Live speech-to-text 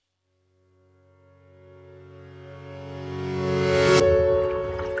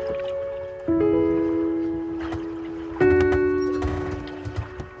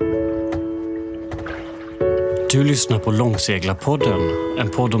Du lyssnar på Långseglarpodden, en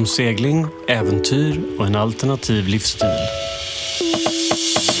podd om segling, äventyr och en alternativ livsstil.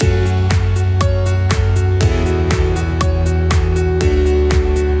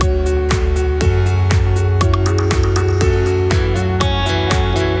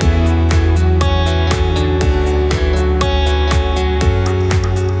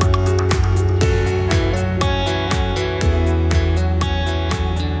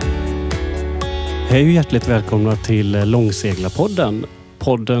 Hej och hjärtligt välkomna till Långseglarpodden.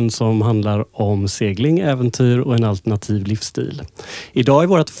 Podden som handlar om segling, äventyr och en alternativ livsstil. Idag är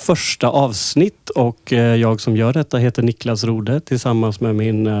vårt första avsnitt och jag som gör detta heter Niklas Rode tillsammans med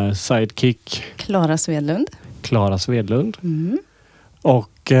min sidekick Klara Svedlund. Mm.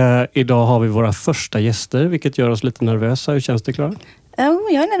 Och idag har vi våra första gäster, vilket gör oss lite nervösa. Hur känns det, Klara?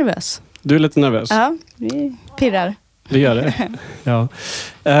 Jag är nervös. Du är lite nervös? Ja, vi pirrar. Det gör det. Ja.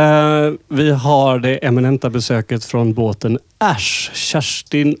 Vi har det eminenta besöket från båten Ash.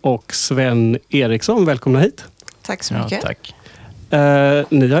 Kerstin och Sven Eriksson, välkomna hit. Tack så mycket. Ja, tack.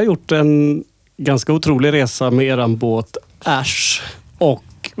 Ni har gjort en ganska otrolig resa med eran båt Ash. Och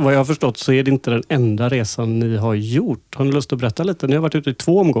vad jag har förstått så är det inte den enda resan ni har gjort. Har ni lust att berätta lite? Ni har varit ute i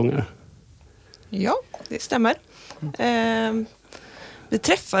 2 omgångar. Ja, det stämmer. Vi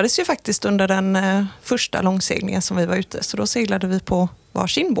träffades ju faktiskt under den första långseglingen som vi var ute. Så då seglade vi på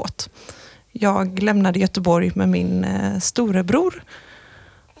varsin båt. Jag lämnade Göteborg med min storebror.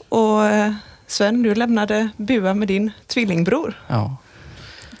 Och Sven, du lämnade Bua med din tvillingbror. Ja.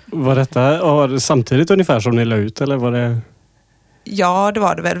 Var detta samtidigt ungefär som ni la ut? Eller var det... Ja, det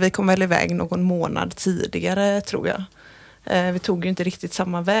var det väl. Vi kom väl iväg någon månad tidigare, tror jag. Vi tog ju inte riktigt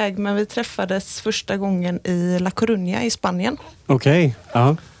samma väg, men vi träffades första gången i La Coruña i Spanien. Okej,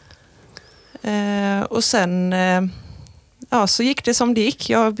 ja. Och sen så gick det som det gick.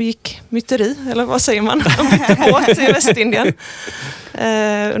 Jag gick myteri, eller vad säger man? Jag bytte båt i Västindien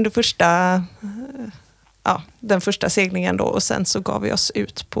under den första seglingen då. Och sen så gav vi oss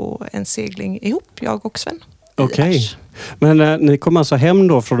ut på en segling ihop, jag och Sven. Okej. Men ni kom alltså hem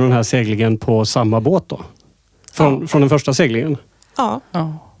då från den här seglingen på samma båt då? Från den första seglingen? Ja.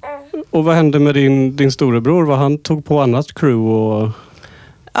 Och vad hände med din storebror? Vad han tog på annat crew? Och...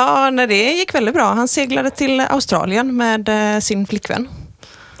 Ja, det gick väldigt bra. Han seglade till Australien med sin flickvän.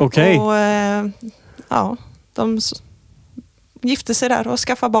 Okej. Och de gifte sig där och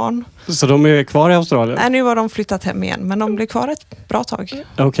skaffade barn. Så de är kvar i Australien? Nej, nu har de flyttat hem igen, men de blev kvar ett bra tag.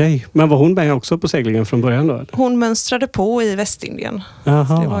 Okej. Men var hon med också på seglingen från början då? Eller? Hon mönstrade på i Västindien.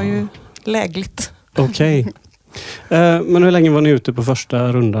 Aha. Det var ju lägligt. Okej. Men hur länge var ni ute på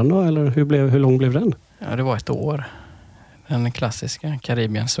första rundan då? Eller hur lång blev den? Ja, det var 1 år. Den klassiska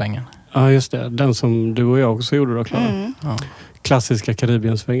Karibiensvängen. Ja, just det. Den som du och jag också gjorde då, Klara. Mm. Ja. Klassiska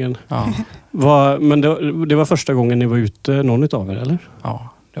Karibiensvängen. Ja. Men det var första gången ni var ute, någon utav er, eller? Ja,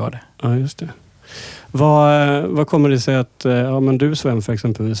 det var det. Ja, just det. Vad kommer det sig att, men du Sven för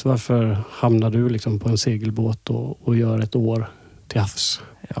exempelvis, varför hamnar du liksom på en segelbåt och gör 1 år till havs?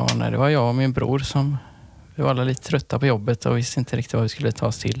 Ja, det var jag och min bror som... Vi var alla lite trötta på jobbet och visste inte riktigt vad vi skulle ta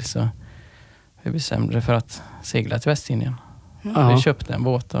oss till, så vi bestämde för att segla till Västindien. Ja. Vi köpte en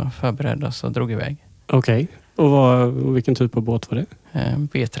båt och förberedde oss och drog iväg. Okej. Och vilken typ av båt var det?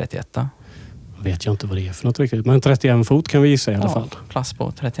 B31. Vet jag inte vad det är för något riktigt. Men 31 fot kan vi gissa i alla fall.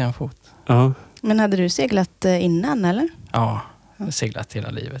 Plastbåt, 31 fot. Ja. Men hade du seglat innan, eller? Ja, jag har seglat hela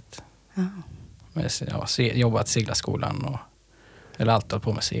livet. Ja. Jobbat i seglarskolan eller alltid hållit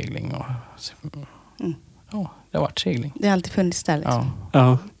på med segling. Ja, det har varit segling. Det har alltid funnits där liksom.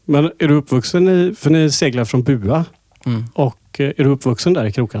 Ja. Men är du uppvuxen för ni seglar från Bua? Mm. Och är du uppvuxen där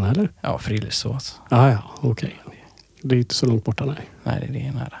i krokarna, eller? Ja, Frillesås. Ja, okej. Det är inte så långt borta, nej. Nej, det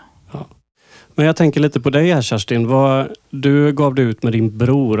är nära. Ja. Men jag tänker lite på dig här, Kerstin. Du gav dig ut med din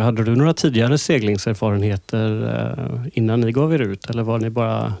bror. Hade du några tidigare seglingserfarenheter innan ni gav er ut? Eller var ni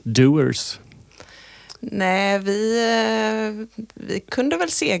bara doers? Nej, vi kunde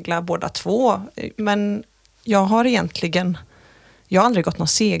väl segla båda två. Men jag har aldrig gått någon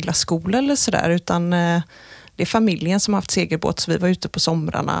seglarskola eller sådär. Utan det är familjen som har haft segelbåt. Så vi var ute på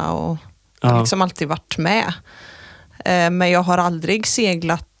somrarna och har liksom alltid varit med. Men jag har aldrig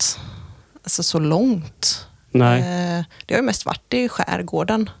seglat så långt. Nej. Det har ju mest varit i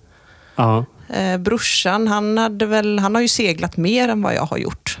skärgården. Ja. Brorsan, han har ju seglat mer än vad jag har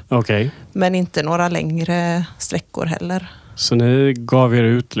gjort. Okej. Men inte några längre sträckor heller. Så ni gav er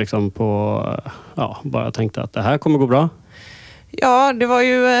ut liksom på, bara tänkte att det här kommer gå bra? Ja, det var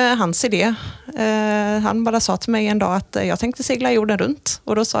ju hans idé. Han bara sa till mig en dag att jag tänkte segla jorden runt.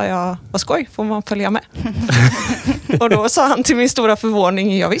 Och då sa jag, vad skoj, får man följa med? Och då sa han till min stora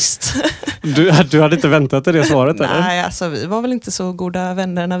förvåning, ja, visst. Du hade inte väntat dig det svaret, eller? Nej, alltså vi var väl inte så goda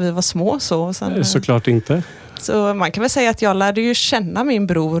vänner när vi var små. Såklart inte. Så man kan väl säga att jag lärde ju känna min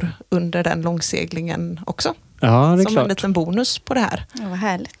bror under den långseglingen också. Ja, det är som klart. en liten bonus på det här. Ja, vad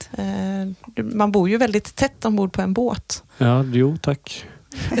härligt. Man bor ju väldigt tätt ombord på en båt. Ja, jo tack.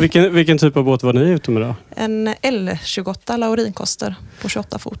 Vilken typ av båt var ni ute med då? En L28 Laurinkoster på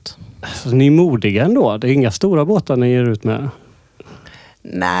 28 fot. Så ni är modiga ändå. Det är inga stora båtar ni ger ut med.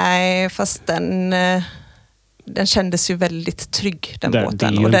 Nej, fast den kändes ju väldigt trygg, den båten. Det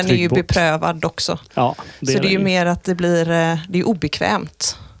är ju och en den är ju trygg båt. beprövad också. Ja, Så det är ju mer att det är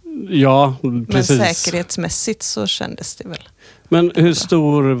obekvämt. Ja, precis. Men säkerhetsmässigt så kändes det väl. Men hur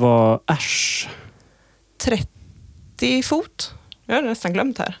stor var Ash? 30 fot. Jag har nästan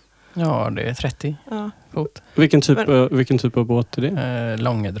glömt här. Ja, det är 30 fot. Vilken typ av båt är det?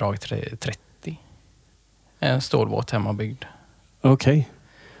 Långedrag 30. En stålbåt hemmabyggd. Okej.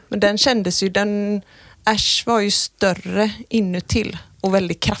 Men den kändes ju, Ash var ju större inutil och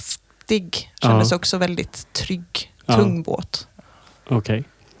väldigt kraftig. Kändes också väldigt trygg, tung båt. Okej.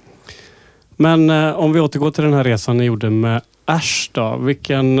 Men om vi återgår till den här resan ni gjorde med Ash då.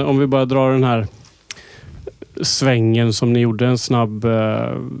 Om vi bara drar den här svängen som ni gjorde, en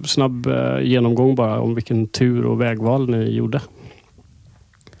snabb genomgång bara om vilken tur och vägval ni gjorde.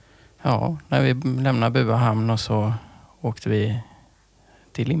 Ja, när vi lämnade Bua hamn och så åkte vi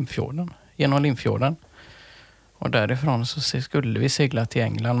till Limfjorden, genom Limfjorden. Och därifrån så skulle vi segla till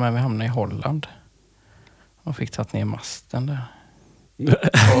England, men vi hamnade i Holland. Och fick tagit ner masten där.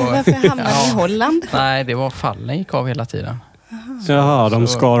 Varför hamnade ni i Holland? Nej, det var fallen gick av hela tiden. Jaha, de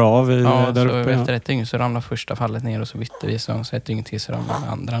skar av där så uppe. efter ett dygn så ramlade första fallet ner och så bytte vi. Så ett dygn till så ramlade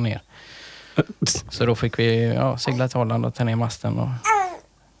andra ner. Så då fick vi segla till Holland och ta ner masten och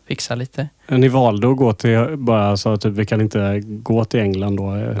fixa lite. Ni valde att gå till, bara så typ vi kan inte gå till England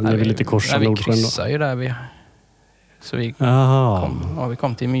då? Ni vill inte korsa Nordsjön då? Vi kryssade ju där. Så vi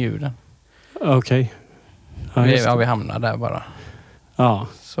kom till Mjuden. Okej. Vi hamnade där bara. Ja.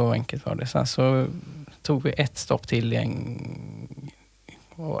 Så enkelt var det. Sen så tog vi ett stopp till i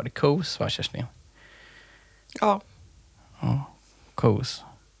vad var det? Kos, va, Kerstin? Ja. Ja, Kos.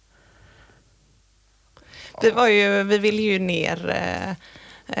 Vi ville ju ner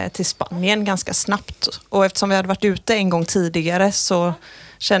till Spanien ganska snabbt. Och eftersom vi hade varit ute en gång tidigare så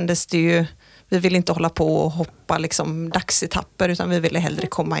kändes det ju, vi ville inte hålla på och hoppa liksom dagsetapper utan vi ville hellre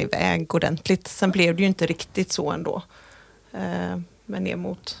komma iväg ordentligt. Sen blev det ju inte riktigt så ändå. Men ner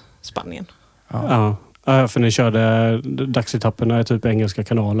mot Spanien. Ja, för ni körde dagsetapperna i typ Engelska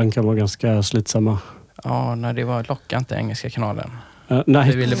kanalen, kan vara ganska slitsamma. Ja, när det var locka inte Engelska kanalen. Nej.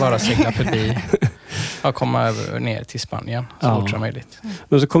 Vi ville bara segla förbi och komma ner till Spanien så fort som möjligt.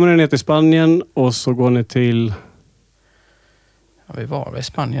 Men så kommer ni ner till Spanien och så går ni till... Ja, vi var i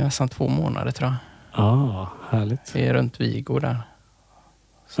Spanien nästan 2 månader tror jag. Ja, härligt. Vi är runt Vigo där.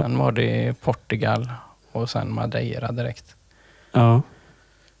 Sen var det Portugal och sen Madeira direkt. Ja.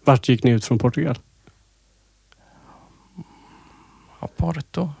 Vart gick ni ut från Portugal? Ja,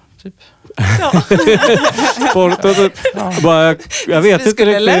 Porto, typ. Ja. Porto, typ. Ja. Jag vet inte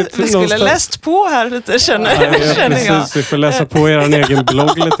riktigt. Vi skulle läst på här lite, känner jag. Precis, vi får läsa på er egen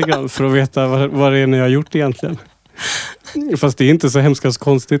blogg lite grann för att veta vad det är ni har gjort egentligen. Fast det är inte så hemskt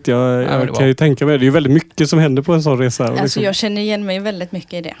konstigt. Jag kan ju tänka mig. Det är ju väldigt mycket som händer på en sån resa. Alltså jag känner igen mig väldigt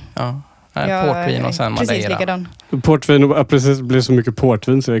mycket i det. Ja. Portvin och sen Madeira. Precis likadan. Portvin, precis, det blev så mycket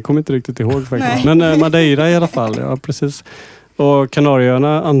portvin så jag kommer inte riktigt ihåg faktiskt. Nej. Men Madeira i alla fall, ja precis. Och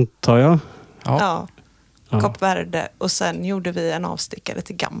Kanarieöarna antar jag? Ja. Kap Verde och sen gjorde vi en avstickare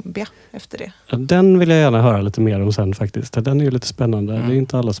till Gambia efter det. Ja, den vill jag gärna höra lite mer om sen faktiskt. Den är ju lite spännande. Det är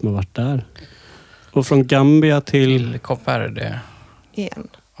inte alla som har varit där. Och från Gambia till Kap Verde. Igen.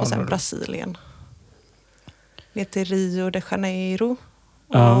 Och sen Brasilien. Ner till Rio de Janeiro.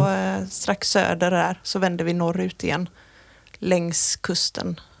 Och strax söder där så vände vi norrut igen. Längs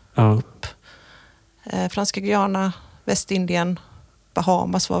kusten. Upp. Franska Guyana, Västindien,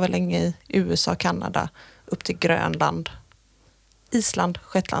 Bahamas var väl länge i, USA, Kanada, upp till Grönland, Island,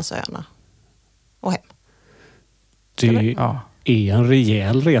 Shetlandsöarna och hem. Det är en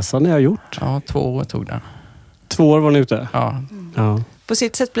rejäl resa ni har gjort. Ja, 2 år tog den. 2 år var ni ute? Ja. På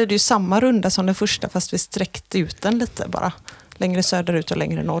sitt sätt blir det ju samma runda som den första fast vi sträckte ut den lite bara. Längre söderut och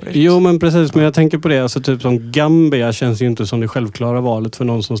längre norrut. Jo men precis, men jag tänker på det. Alltså typ som Gambia känns ju inte som det självklara valet för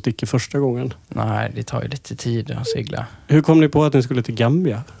någon som sticker första gången. Nej, det tar ju lite tid att segla. Hur kom ni på att ni skulle till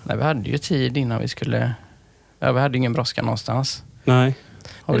Gambia? Nej, vi hade ju tid innan vi skulle Ja, vi hade ingen brådska någonstans. Nej.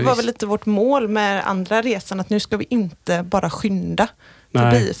 Det var väl lite vårt mål med andra resan, att nu ska vi inte bara skynda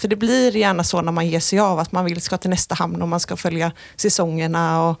förbi. För det blir gärna så när man ger sig av att man ska till nästa hamn och man ska följa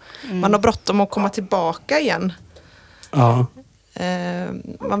säsongerna och man har bråttom att komma tillbaka igen. Ja.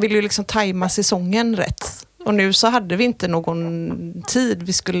 Man vill ju liksom tajma säsongen rätt. Och nu så hade vi inte någon tid,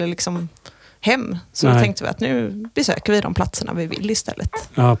 vi skulle liksom hem. Så då tänkte vi att nu besöker vi de platserna vi vill istället.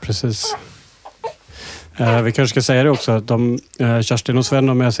 Ja, precis. Vi kanske ska säga det också att Kerstin och Sven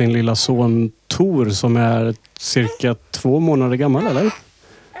har med sin lilla son Tor som är cirka 2 månader gammal,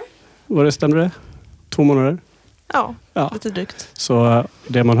 eller? Stämmer det? 2 månader? Ja, lite drygt. Så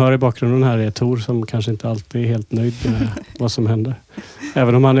det man hör i bakgrunden här är Tor som kanske inte alltid är helt nöjd med vad som händer.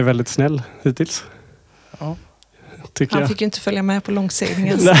 Även om han är väldigt snäll hittills. Ja. Han fick ju inte följa med på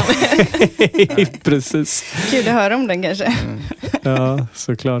långseglingen. Nej, precis. Kul att höra om den kanske. Ja,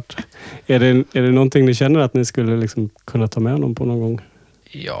 såklart. Är det någonting ni känner att ni skulle liksom kunna ta med honom på någon gång?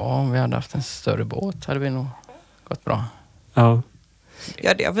 Ja, om vi hade haft en större båt hade vi nog gått bra. Ja.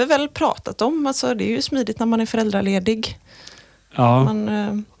 Ja, det har vi väl pratat om. Alltså, det är ju smidigt när man är föräldraledig. Ja.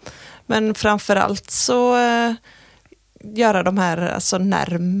 Men framförallt så göra de här alltså,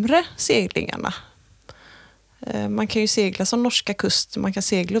 närmre seglingarna. Man kan ju segla som norska kust, man kan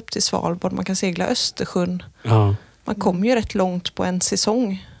segla upp till Svalbard, man kan segla Östersjön. Ja. Man kommer ju rätt långt på en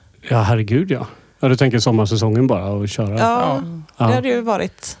säsong. Ja, herregud ja. Ja, du tänker sommarsäsongen bara och köra? Ja, det hade ju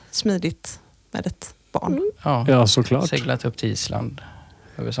varit smidigt med ett barn. Ja, såklart. Seglat upp till Island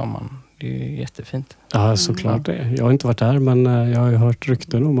över sommaren. Det är ju jättefint. Ja, såklart det. Jag har inte varit där, men jag har ju hört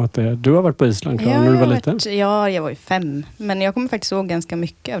rykten om att det... Du har varit på Island, Klara, när du var liten? Ja, jag var ju 5. Men jag kommer faktiskt ihåg ganska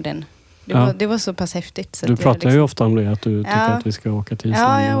mycket av den. Det var så pass häftigt. Så du pratar ju ofta om det, att du tycker att vi ska åka till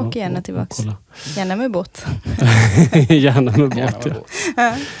Island. Ja, jag åker gärna tillbaka. Gärna med båt. Gärna med båt,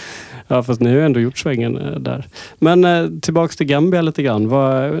 ja. Ja, fast ni har ju ändå gjort svängen där. Men tillbaka till Gambia lite grann.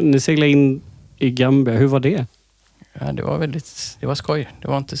 Ni seglade in i Gambia. Hur var det? Ja, det var skoj. Det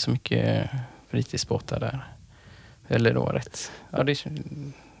var inte så mycket fritidsbåtar där. Eller det var rätt. Ja,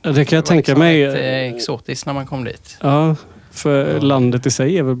 det kan jag tänka liksom mig. Rätt exotiskt när man kom dit. Ja, för landet i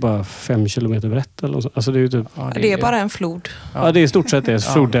sig är väl bara 5 kilometer brett eller något. Alltså det är ju typ... det är bara en flod. Ja, det är i stort sett det.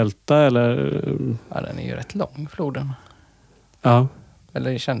 Floddelta eller... Ja, den är ju rätt lång, floden. Ja.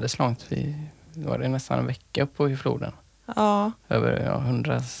 Eller det kändes långt. Det var nästan en vecka upp på floden. Ja. Över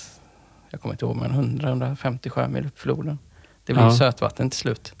 100... Jag kommer inte ihåg, men 100-150 sjömil upp floden. Det blir sötvatten till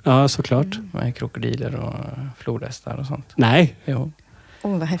slut. Ja, såklart. Med krokodiler och flodhästar och sånt. Nej. Jo.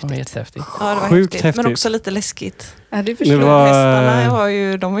 Vad häftigt. Det var jättehäftigt. Ja, det var Sjukt häftigt. Men också lite läskigt. Ja, du förstår.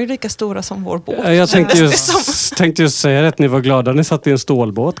 Hästarna var ju lika stora som vår båt. Jag tänkte just säga att ni var glada. Ni satt i en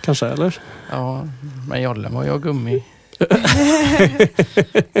stålbåt kanske, eller? Ja, men jollen var jag gummi.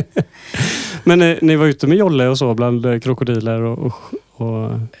 Men ni var ute med jolle och så bland krokodiler och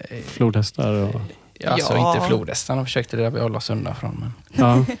flodhästar? Och... Alltså inte flodhästarna försökte det hålla oss undan från. Men...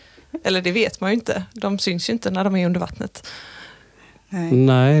 Ja. Eller det vet man ju inte. De syns ju inte när de är under vattnet.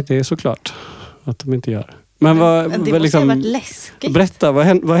 Nej, det är såklart att de inte gör. Men vad, det måste liksom, ha varit läskigt. Berätta,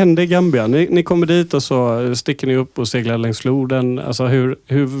 vad hände i Gambia? Ni kommer dit och så sticker ni upp och seglar längs floden. Alltså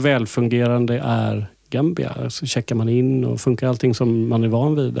hur välfungerande är Gambia? Alltså, checkar man in och funkar allting som man är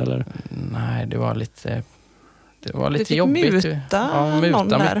van vid? Eller? Nej, det var lite jobbigt.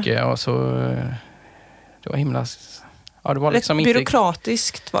 Muta mycket och så det var himla... Ja, det var liksom inte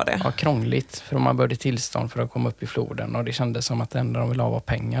byråkratiskt var det. Ja, krångligt för man började tillstånd för att komma upp i floden och det kändes som att det enda de ville ha var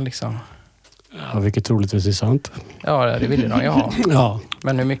pengar liksom. Ja, vilket troligtvis är sant. Ja, det ville de ju ha. Ja.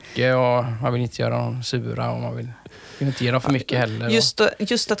 Men hur mycket och man vill inte göra dem sura och man vill inte ge dem för mycket heller.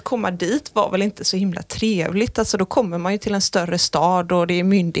 Just att komma dit var väl inte så himla trevligt. Alltså då kommer man ju till en större stad och det är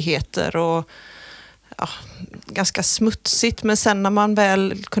myndigheter och ganska smutsigt. Men sen när man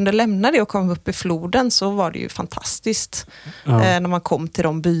väl kunde lämna det och komma upp i floden så var det ju fantastiskt. Ja. När man kom till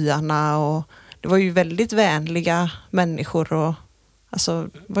de byarna och det var ju väldigt vänliga människor och alltså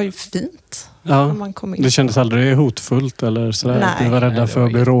det var ju fint. Ja, när man kom in. Det kändes aldrig hotfullt eller sådär? Nej. Ni var rädda för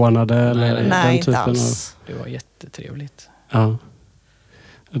att bli rånade? Eller nej, den typen inte alls. Det var jättetrevligt. Ja.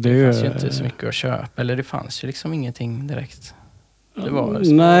 Det fanns ju inte så mycket att köpa. Eller det fanns ju liksom ingenting direkt. Det var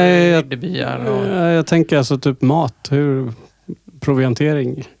jag tänker alltså typ mat.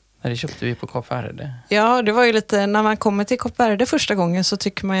 Proviantering. Nej, det köpte vi på Kap Verde. Ja, det var ju lite, när man kommer till Kap Verde första gången så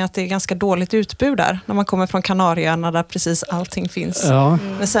tycker man ju att det är ganska dåligt utbud där. När man kommer från Kanarieöarna där precis allting finns. Ja.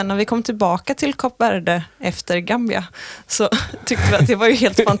 Men sen när vi kom tillbaka till Kap Verde efter Gambia så tyckte vi att det var ju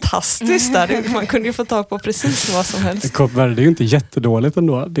helt fantastiskt där. Man kunde ju få tag på precis vad som helst. Kap Verde är ju inte jättedåligt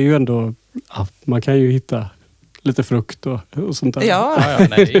ändå. Det är ju ändå, man kan ju hitta lite frukt och sånt där. Ja. Nej,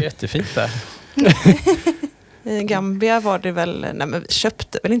 det är jättefint där. I Gambia var det väl, nej men vi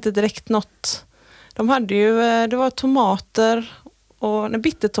köpte väl inte direkt något. De hade ju, det var tomater och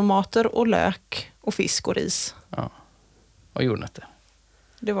bittertomater och lök och fisk och ris. Ja. Och jordnötter.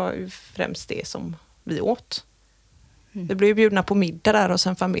 Det var ju främst det som vi åt. Vi blev bjudna på middag där hos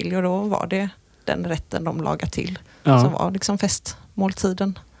en familj och då var det den rätten de lagade till. Som var liksom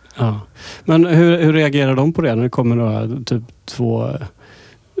festmåltiden. Ja. Men hur reagerar de på det när det kommer några typ 2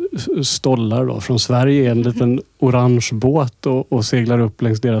 stollar då från Sverige i en liten orange båt och seglar upp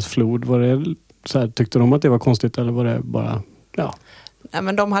längs deras flod? Var det så här, tyckte de att det var konstigt eller var det bara, ja? Nej,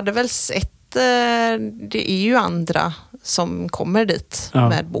 men de hade väl sett, det är ju andra som kommer dit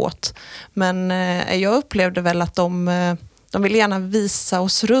med båt. Men jag upplevde väl att de ville gärna visa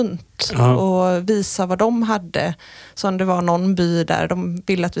oss runt och visa vad de hade. Så om det var någon by där de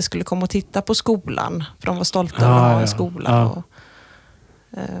ville att vi skulle komma och titta på skolan. För de var stolta över att ha en skola. Och,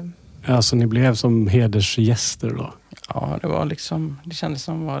 så ni blev som hedersgäster då? Ja, det kändes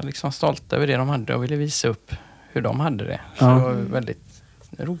som de var liksom stolta över det de hade och ville visa upp hur de hade det. Så det var väldigt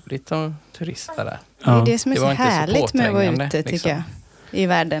roligt att turista där. Det är det som är så inte härligt så med att vara ute liksom. tycker jag. I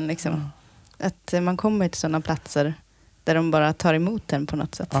världen liksom. Att man kommer till sådana platser där de bara tar emot en på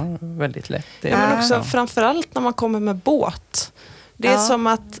något sätt. Ja, väldigt lätt. Men också framförallt när man kommer med båt. Det är som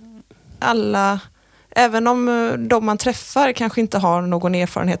att alla, även om de man träffar kanske inte har någon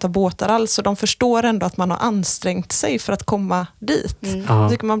erfarenhet av båtar alls, så de förstår ändå att man har ansträngt sig för att komma dit.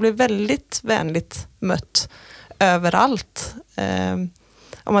 Jag tycker man blir väldigt vänligt mött överallt.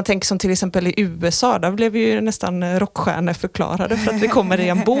 Om man tänker som till exempel i USA, där blev ju nästan rockstjärnor förklarade för att vi kommer i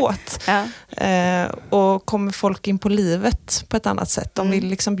en båt. Och kommer folk in på livet på ett annat sätt. De vill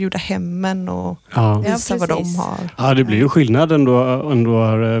liksom bjuda hemmen och visa vad de har. Ja, det blir ju skillnad ändå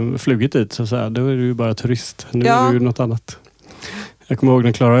har flugit dit så att säga. Då är det ju bara turist. Nu är det ju något annat. Jag kommer ihåg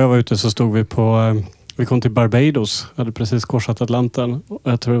när Klara och jag var ute så stod vi kom till Barbados. Hade precis korsat Atlanten. Och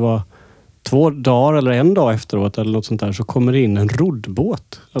jag tror det var 2 dagar eller 1 dag efteråt eller något sånt där så kommer det in en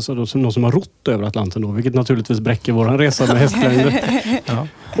roddbåt. Alltså någon som har rott över Atlanten då, vilket naturligtvis bräcker våran resa med hästlängder.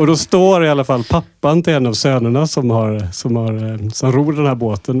 Och då står i alla fall pappan till en av sönerna som ror den här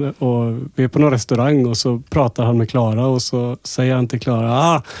båten och vi är på någon restaurang och så pratar han med Klara och så säger han till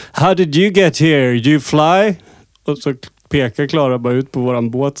Klara, how did you get here? You fly? Och så pekar Klara bara ut på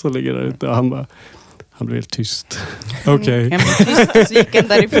våran båt som ligger där ute och han blev helt tyst. Okej. Tyst och så gick han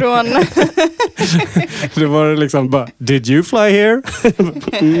därifrån. Det var liksom bara, did you fly here?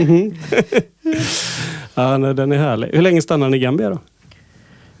 Ja, nej, den är härlig. Hur länge stannade ni i Gambia då?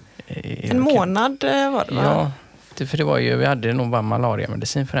 En månad var det, va? Ja, för det var ju, vi hade nog bara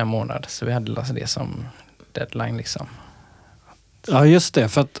malariamedicin för en månad. Så vi hade alltså det som deadline liksom. Ja, just det.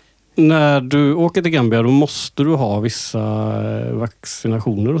 För att när du åker till Gambia då måste du ha vissa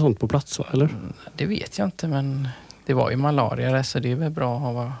vaccinationer och sånt på plats, va? Eller? Det vet jag inte, men det var ju malaria så det är väl bra att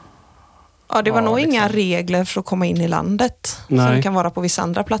ha. Ja, det var nog inga regler för att komma in i landet. Nej. Som det kan vara på vissa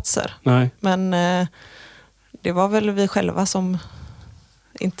andra platser. Nej. Men det var väl vi själva som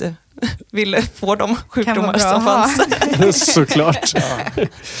inte ville få de sjukdomar som fanns. Såklart.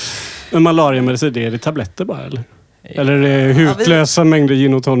 Men malariamedicin, det är det tabletter bara, eller? Eller är det hutlösa mängder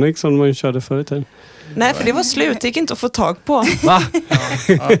gin och tonic som man körde förr i tiden? Nej, för det var slut. Det gick inte att få tag på. Va?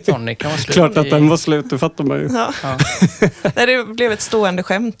 Tonic var slut. Klart att den var slut, det fattar man ju. Ja. Nej, det blev ett stående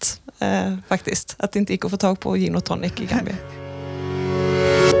skämt faktiskt. Att det inte gick att få tag på gin och tonic i Gambia.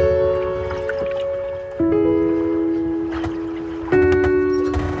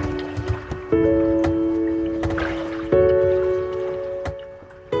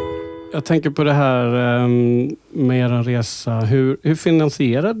 Jag tänker på det här med er resa. Hur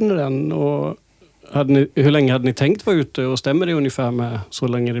finansierade ni den? Och hur länge hade ni tänkt vara ute? Och stämmer det ungefär med så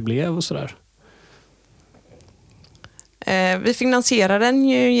länge det blev och sådär? Vi finansierade den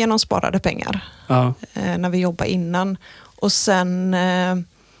ju genom sparade pengar. När vi jobbade innan. Och sen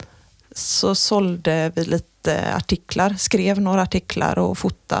så sålde vi lite artiklar. Skrev några artiklar och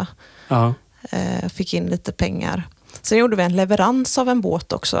fota. Fick in lite pengar. Sen gjorde vi en leverans av en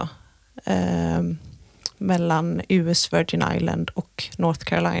båt också. Mellan US Virgin Island och North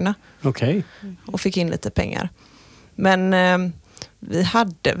Carolina. Okej. Och fick in lite pengar. Men vi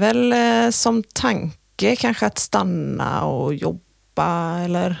hade väl som tanke kanske att stanna och jobba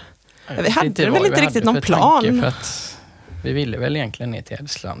eller... Vi hade väl inte riktigt någon plan. För att vi ville väl egentligen ner till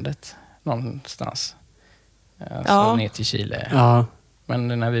Eldslandet någonstans. Alltså ner till Chile. Ja. Men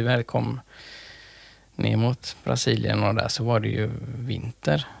när vi väl kom ner mot Brasilien och där så var det ju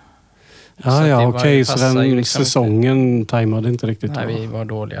vinter. Okej. Så den liksom säsongen tajmade inte riktigt. Nej, vi var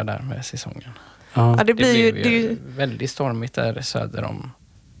dåliga där med säsongen. Ja, det blev ju väldigt stormigt där söder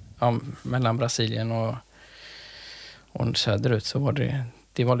om mellan Brasilien och Och söderut så var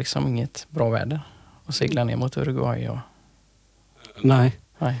det var liksom inget bra väder att segla ner mot Uruguay. Nej.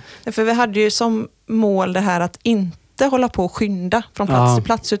 För vi hade ju som mål det här att inte hålla på och skynda från plats till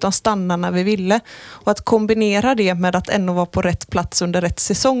plats utan stanna när vi ville. Och att kombinera det med att ändå vara på rätt plats under rätt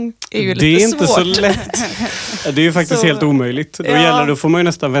säsong är ju lite svårt. Det är inte så lätt. Det är ju faktiskt helt omöjligt. Då får man ju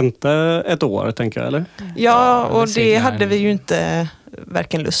nästan vänta ett år, tänker jag, eller? Ja, och det hade vi ju inte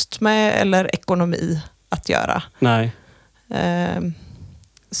varken lust med eller ekonomi att göra. Nej.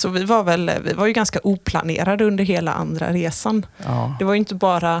 Så vi var ju ganska oplanerade under hela andra resan. Ja. Det var ju inte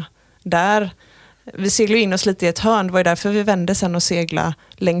bara där. Vi seglade in oss lite i ett hörn. Det var ju därför vi vände sen och segla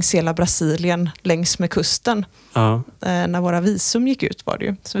längs hela Brasilien, längs med kusten. Ja. När våra visum gick ut var det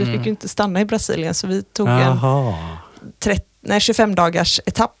ju. Så vi fick ju inte stanna i Brasilien. Så vi tog en 25 dagars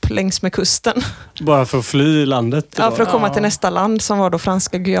etapp längs med kusten. Bara för att fly landet? Ja, för att komma till nästa land som var då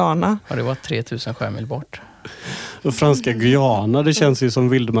Franska Guyana. Ja, det var 3000 sjömil bort. Och Franska Guyana, det känns ju som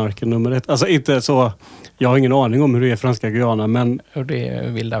vildmarken nummer 1. Alltså inte så, jag har ingen aning om hur det är Franska Guyana, men... Och det är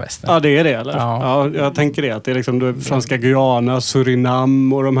vilda västern. Ja, det är det, eller? Ja. Ja, jag tänker det. Att det är liksom Franska Guyana,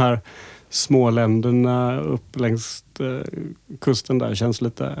 Surinam och de här småländerna upp längs kusten där känns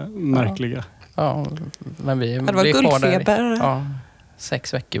lite märkliga. Ja, men vi det var blev kvar där. guldfeber. Ja,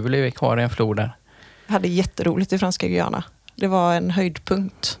 6 veckor blev vi kvar i en flod där. Jag hade jätteroligt i Franska Guyana. Det var en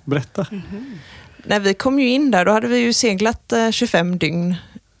höjdpunkt. Berätta. När vi kom ju in där, då hade vi ju seglat 25 dygn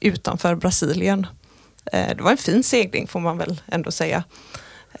utanför Brasilien. Det var en fin segling får man väl ändå säga.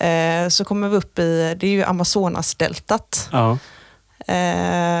 Så kommer vi upp i, det är ju Amazonasdeltat. Ja.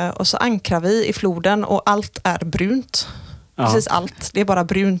 Och så ankrar vi i floden och allt är brunt. Ja. Precis allt. Det är bara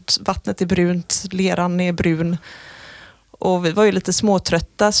brunt. Vattnet är brunt, leran är brun. Och vi var ju lite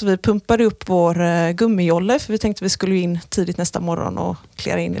småtrötta så vi pumpade upp vår gummijolle för vi tänkte vi skulle in tidigt nästa morgon och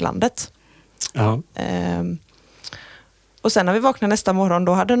klära in i landet. Ja. Och sen när vi vaknade nästa morgon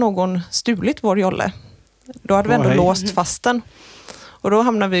då hade någon stulit vår jolle. Då hade vi ändå låst fast den. Och då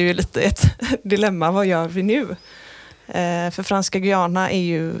hamnade vi ju lite i ett dilemma, vad gör vi nu? För Franska Guyana är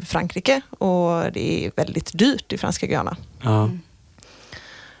ju Frankrike och det är väldigt dyrt i Franska Guyana. Ja.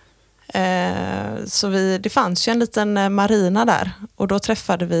 Så det fanns ju en liten marina där och då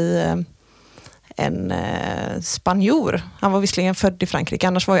träffade vi en spanjor. Han var visserligen född i Frankrike,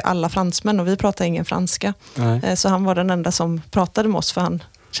 annars var ju alla fransmän och vi pratade ingen franska. Nej. Så han var den enda som pratade med oss för han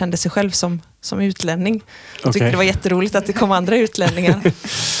kände sig själv som utlänning. Jag tyckte det var jätteroligt att det kom andra utlänningar.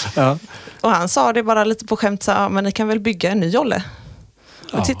 Ja. Och han sa det bara lite på skämt, så, men ni kan väl bygga en ny jolle?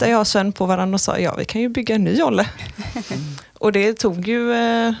 Då tittade jag och Sven på varandra och sa, ja vi kan ju bygga en ny jolle. Och det tog ju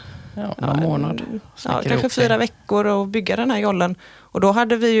någon månad. Kanske 4 veckor att bygga den här jollen. Och då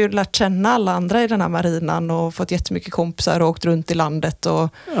hade vi ju lärt känna alla andra i den här marinan och fått jättemycket kompisar och åkt runt i landet och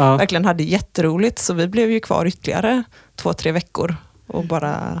verkligen hade jätteroligt. Så vi blev ju kvar ytterligare 2-3 veckor och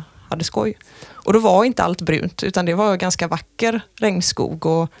bara hade skoj. Och då var inte allt brunt utan det var ganska vacker regnskog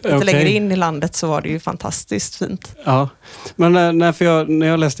och lite längre in i landet så var det ju fantastiskt fint. Ja, men när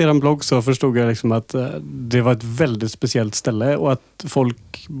jag läste er blogg så förstod jag liksom att det var ett väldigt speciellt ställe och att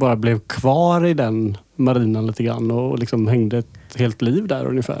folk bara blev kvar i den marinan lite grann och liksom hängde ett helt liv där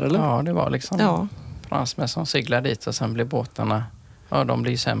ungefär, eller? Ja, det var liksom fransmän som seglade dit och sen blev båtarna, de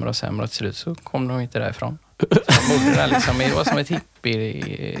blir sämre och sämre och till slut så kom de inte därifrån. Det var som ett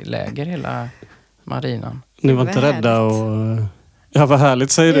hippieläger hela marinan. Ni var inte rädda och... Ja, vad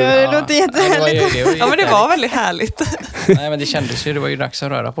härligt säger du. Ja, det låter jättehärligt. Ja, men det var väldigt härligt. Nej, men det kändes ju, det var ju dags att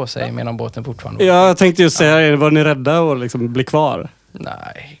röra på sig medan båten fortfarande Ja, jag tänkte just säga, var ni rädda att liksom bli kvar?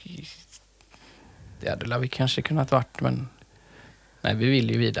 Nej, det hade vi kanske kunnat varit, men nej, vi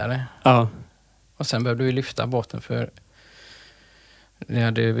ville ju vidare. Ja. Och sen behövde vi lyfta båten för det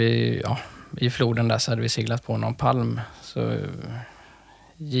hade vi, i floden där så hade vi seglat på någon palm så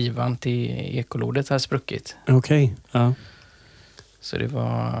givan till ekolodet hade spruckit. Okej, ja. Så vi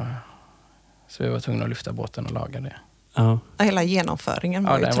var tvungna att lyfta båten och laga det. Ja. Hela genomföringen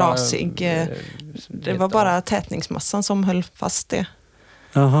var ju trasig. Det var bara tätningsmassan som höll fast det.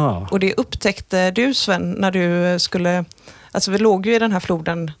 Aha. Och det upptäckte du, Sven, när du skulle... Alltså vi låg ju i den här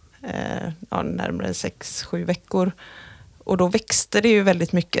floden närmare 6-7 veckor. Och då växte det ju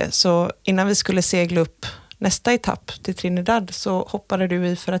väldigt mycket. Så innan vi skulle segla upp nästa etapp till Trinidad så hoppade du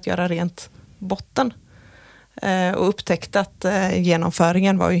i för att göra rent botten. Och upptäckte att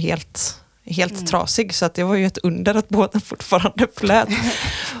genomföringen var ju helt trasig. Så att det var ju ett under att båten fortfarande flöt.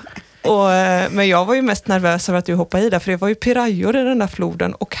 Men jag var ju mest nervös över att du hoppade i där. För det var ju pirajor i den där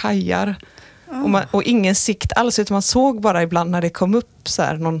floden och hajar. Och ingen sikt alls. Utan man såg bara ibland när det kom upp så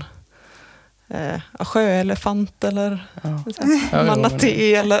här någon sjöelefant eller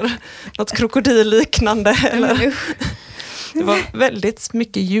manatee eller något krokodilliknande. Det var väldigt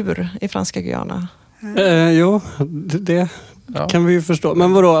mycket djur i Franska Guyana. Jo, det Ja. kan vi ju förstå.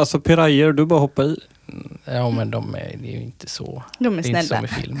 Men vadå, alltså pirajer, du bara hoppar i? Ja, men det är ju inte så. De är Det är inte snälla.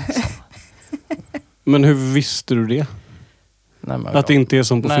 som i film. Liksom. Men hur visste du det? Nej, men Att det inte är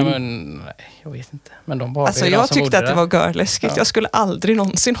som på film? nej, jag vet inte. Men de var Alltså det är de jag som tyckte att bodde det var görläskigt. Ja. Jag skulle aldrig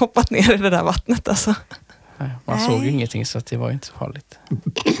någonsin hoppat ner i det där vattnet. Alltså. Nej, man Nej. såg ju ingenting så att det var ju inte så farligt.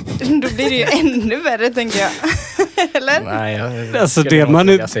 Då blir det ju ännu värre, tänker jag. Eller? Nej, jag Alltså skulle det nog man,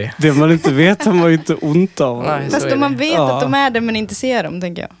 vilja se. det man inte vet har man ju inte ont av. Nej, så Fast är om man det. vet Ja. att de är där men inte ser dem,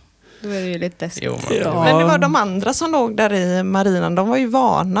 tänker jag. Då är det ju lite läskigt. Jo, men, Ja. Men det var de andra som låg där i marinan, de var ju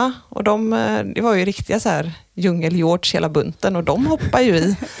vana och det var ju riktiga så här djungelhjorts hela bunten och de hoppar ju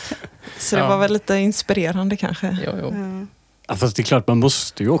i. Så det Ja. var väl lite inspirerande kanske. jo. Ja. Ja, fast det är klart man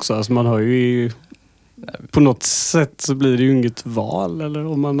måste ju också. Alltså man har ju på något sätt så blir det ju inget val eller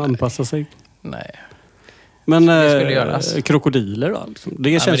om man anpassar sig. Nej. Men Det skulle göras. krokodiler då? Liksom. Det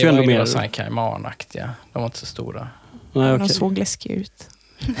Ja, känns men ju ändå Det mer... var sådana kaimanaktiga. De var inte så stora. Nej, De okej. såg läskiga ut.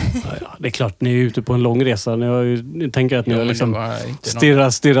 Ja, det är klart, ni är ute på en lång resa. Ni tänker att ni Jo, har men liksom det var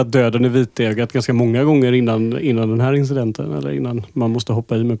inte stirrat döden i vitögat ganska många gånger innan den här incidenten. Eller innan man måste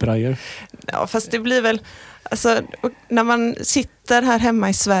hoppa i med pirajer. Ja, fast det blir väl, alltså, när man sitter här hemma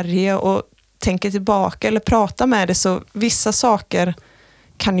i Sverige och tänker tillbaka eller pratar med det, så vissa saker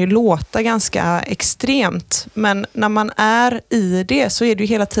kan ju låta ganska extremt, men när man är i det så är det ju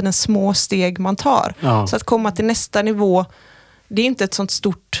hela tiden små steg man tar. Ja. Så att komma till nästa nivå, det är inte ett sånt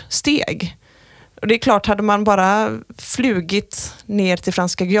stort steg. Och det är klart, hade man bara flugit ner till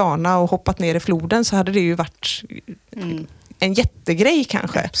Franska Guyana och hoppat ner i floden så hade det ju varit Mm, en jättegrej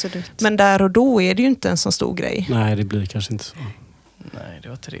kanske. absolut. Men där och då är det ju inte en så stor grej. Nej, det blir kanske inte så. Nej, det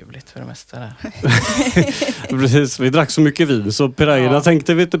var trevligt för det mesta där. Precis, vi drack så mycket vin så pirajerna Ja.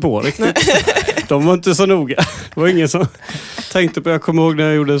 tänkte vi inte på riktigt. De var inte så noga. Det var ingen som tänkte på. Jag kommer ihåg när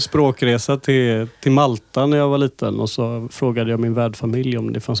jag gjorde en språkresa till Malta när jag var liten och så frågade jag min värdfamilj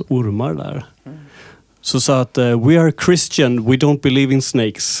om det fanns ormar där. Så sa att we are Christian, we don't believe in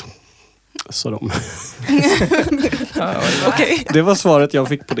snakes. Så de. Ja, Okej. Det var svaret jag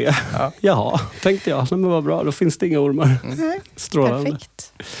fick på det. Ja. Jaha, tänkte jag. Nej, men vad bra, då finns det inga ormar. Strålande.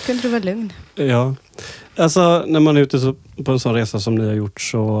 Perfekt. Kunde du vara lugn? Ja. Alltså när man är ute på en sån resa som ni har gjort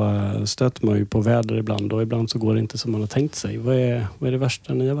så stöter man ju på väder ibland och ibland så går det inte som man har tänkt sig. Vad är det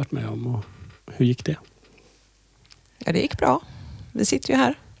värsta ni har varit med om och hur gick det? Ja, det gick bra. Vi sitter ju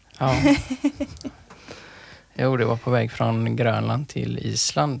här. Ja. Jo, det var på väg från Grönland till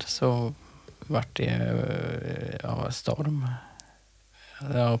Island så vart det storm.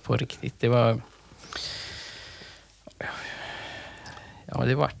 Ja, på riktigt. Det var... Ja,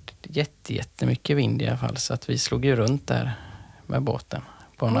 det var jättemycket vind i alla fall så att vi slog ju runt där med båten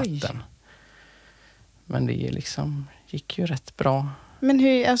på Oj. natten. Men det liksom gick ju rätt bra. Men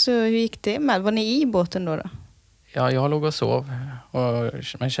hur gick det med? Var ni i båten då? Ja, jag låg och sov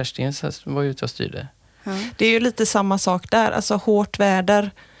men Kerstin var ute och styrde. Ja. Det är ju lite samma sak där. Alltså hårt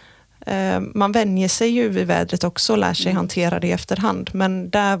väder. Man vänjer sig ju vid vädret också och lär sig hantera det i efterhand. Men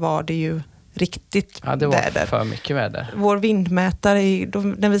där var det ju riktigt Ja, det var väder. för mycket väder. Vår vindmätare,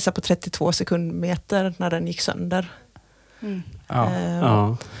 den visar på 32 sekundmeter när den gick sönder. Mm. Ja.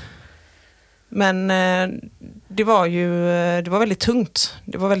 Ja. Men det var väldigt tungt.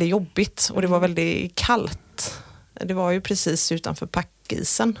 Det var väldigt jobbigt och det var väldigt kallt. Det var ju precis utanför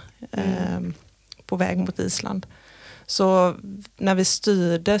packisen på väg mot Island. Så när vi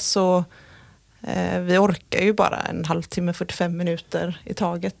styrde så vi orkar ju bara en halvtimme, 45 minuter i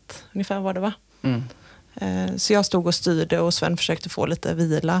taget. Ungefär var det va? Mm. Så jag stod och styrde och Sven försökte få lite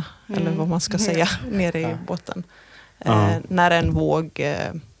vila, eller vad man ska säga, nere i båten. När en våg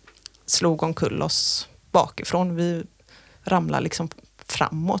slog omkull oss bakifrån. Vi ramlade liksom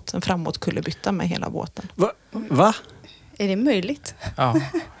framåt, en framåtkullerbytta med hela båten. Va? Är det möjligt? Ja,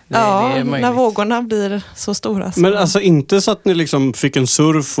 det Ja, är när möjligt. vågorna blir så stora. Så. Men alltså inte så att ni liksom fick en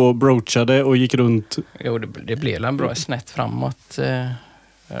surf och broachade och gick runt? Jo, det blev en bra snett framåt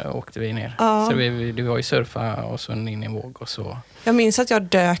åkte vi ner. Ja. Så det var ju surfa och så in i en våg och så. Jag minns att jag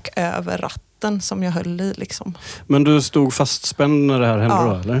dök över ratten som jag höll i liksom. Men du stod fastspänd när det här hände Ja.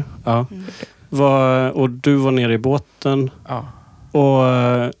 då, eller? Ja. Och du var nere i båten Ja, och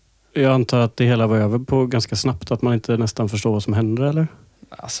jag antar att det hela var över på ganska snabbt, att man inte nästan förstår vad som händer, eller?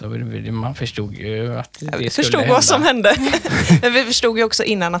 alltså man förstod ju att det Vi skulle förstod hända. vad som hände. Men vi förstod ju också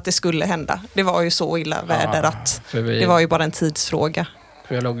innan att det skulle hända. Det var ju så illa väder att För det var ju bara en tidsfråga.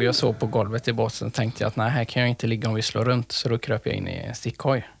 För jag låg ju och sov på golvet i båten och tänkte jag att nej, här kan jag inte ligga om vi slår runt. Så då kröp jag in i en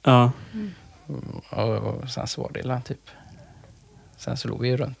stickhoj. Ja. Och sen så var det illa, typ. Sen så låg vi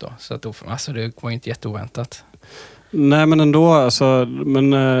ju runt då. Så att då, alltså det var inte jätteoväntat. Nej, men ändå. Alltså,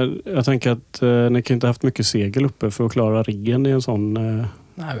 men jag tänker att ni kan inte haft mycket segel uppe för att klara riggen i en sån...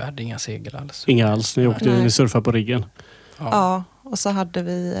 Nej, vi hade inga segel alls. Inga alls. Ni surfade på riggen. Ja, och så hade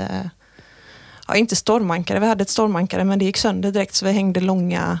vi... inte stormankare. Vi hade ett stormankare, men det gick sönder direkt, så vi hängde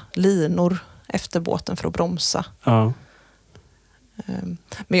långa linor efter båten för att bromsa. Ja.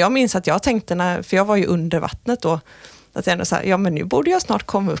 Men jag minns att jag tänkte, för jag var ju under vattnet då, att jag ändå så här, ja men nu borde jag snart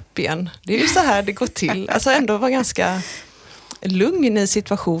komma upp igen. Det är ju så här det går till. Alltså ändå var ganska lugn i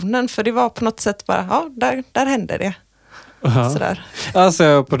situationen, för det var på något sätt bara, ja, där hände det. Sådär.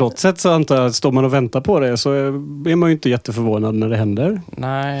 Alltså på något sätt så antar jag att står man och väntar på det så är man ju inte jätteförvånad när det händer.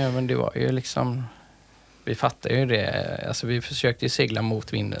 Nej, men det var ju liksom... Vi fattade ju det. Alltså vi försökte ju segla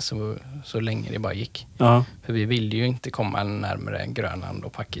mot vinden så länge det bara gick. Ja. För vi ville ju inte komma närmare Grönland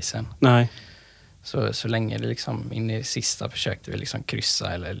och packisen. Nej. Så länge det liksom in i det sista försökte vi liksom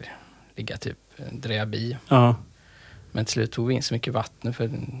kryssa eller ligga typ dreja bi. Ja. Men till slut tog vi in så mycket vatten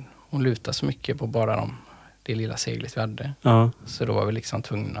för hon lutade så mycket på bara det lilla seglet vi hade. Ja. Så då var vi liksom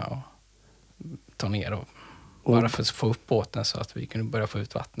tvungna att ta ner och bara för att få upp båten så att vi kunde börja få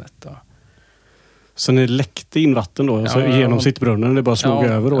ut vattnet. Så ni läckte in vatten då? Alltså genom sittbrunnen? Det bara slog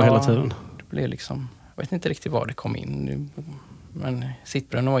över då hela tiden? Det blev liksom... Jag vet inte riktigt var det kom in. Men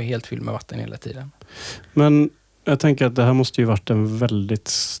sittbrunnen var ju helt fylld med vatten hela tiden. Men jag tänker att det här måste ju varit en väldigt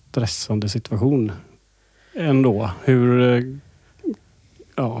stressande situation. Ändå. Hur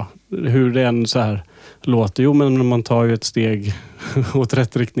det än så här låter. Jo, men man tar ju ett steg åt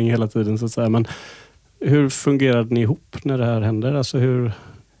rätt riktning hela tiden så att säga. Men hur fungerade ni ihop när det här händer? Alltså hur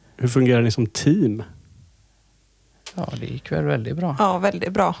fungerar ni som team? Ja, det gick väl väldigt bra. Ja,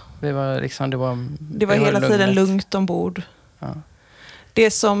 väldigt bra. Det var hela lugnet. tiden lugnt ombord. Ja.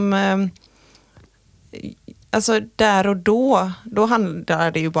 Det som... Alltså där och då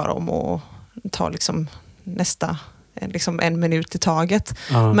handlar det ju bara om att ta liksom nästa... Liksom 1 minut i taget.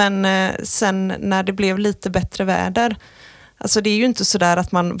 Ja. Men sen när det blev lite bättre väder, alltså det är ju inte så där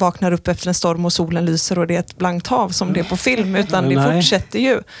att man vaknar upp efter en storm och solen lyser och det är ett blankt hav som det är på film, utan det fortsätter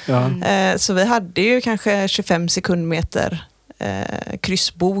ju. Ja. Så vi hade ju kanske 25 sekundmeter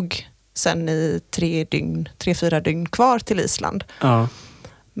kryssbog sen i 3-4 dygn kvar till Island. Ja.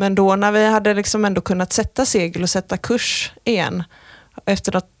 Men då när vi hade liksom ändå kunnat sätta segel och sätta kurs igen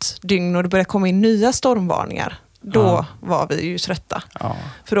efter något dygn och det började komma in nya stormvarningar, då var vi ju trötta. Ja.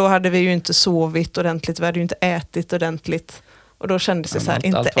 För då hade vi ju inte sovit ordentligt, vi hade ju inte ätit ordentligt. Och då kändes det så här,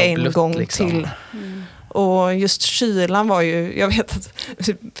 inte en blött, gång liksom. till. Och just kylan var ju, jag vet att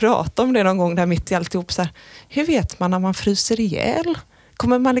vi pratade om det någon gång där mitt i alltihop så här, hur vet man när man fryser ihjäl?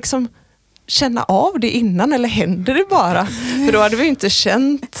 Kommer man liksom känna av det innan eller händer det bara? För då hade vi ju inte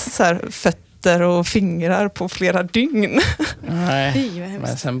känt så här fötter och fingrar på flera dygn. Nej,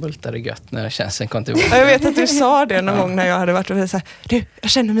 men sen bultade det gött när känslan kom tillbaka. Jag vet att du sa det någon gång när jag hade varit och så här, du,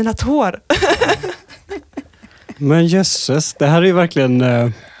 jag känner mina tår. Men jösses, det här är ju verkligen...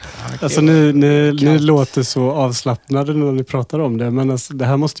 alltså ni låter så avslappnade när ni pratar om det, men alltså, det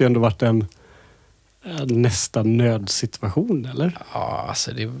här måste ju ändå varit en nästan nödsituation, eller? Ja,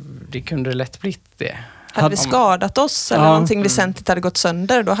 alltså det kunde lätt blivit det. Hade vi skadat oss eller någonting väsentligt hade gått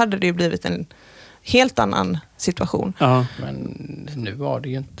sönder, då hade det ju blivit en helt annan situation. Ja. Men nu var det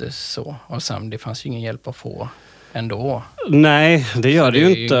ju inte så. Och sen, det fanns ju ingen hjälp att få ändå. Nej, det gör det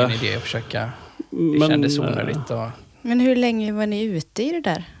ju inte. Det är ju ingen idé att försöka. Det kändes onödigt. Men hur länge var ni ute i det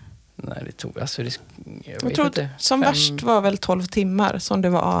där? Nej, det tog... Alltså jag tror inte, som värst var väl 12 timmar som det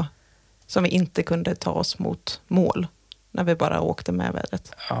var, som vi inte kunde ta oss mot mål. När vi bara åkte med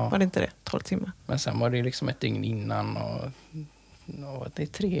vädret. Ja. Var det inte det? 12 timmar. Men sen var det liksom ett dygn innan och det är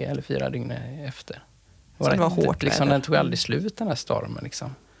 3 eller 4 dygn efter. Så det var hårt liksom, väder. den tog aldrig slut den här stormen.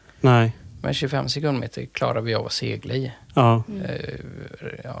 Liksom. Nej. Men 25 sekundmeter klarade vi av att segla i. Ja.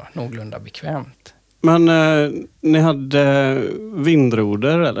 Någorlunda bekvämt. Men ni hade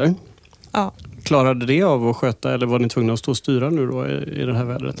vindroder, eller? Ja. Klarade det av att sköta, eller var ni tvungna att stå och styra nu då i det här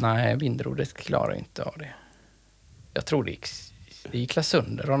vädret? Nej, vindrodet klarar inte av det. Jag tror det gick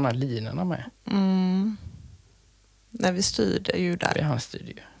sönder de här linorna med. Nej, vi styrde ju där. Han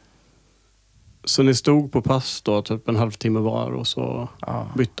styrde ju. Så ni stod på pass då, typ en halvtimme var och så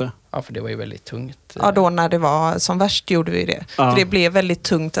bytte? Ja, för det var ju väldigt tungt. Ja, då när det var som värst gjorde vi det. Ja. För det blev väldigt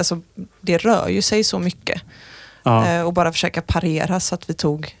tungt, alltså det rör ju sig så mycket. Ja. Och bara försöka parera så att vi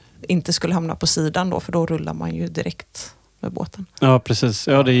inte skulle hamna på sidan då, för då rullar man ju direkt med båten. Ja, precis.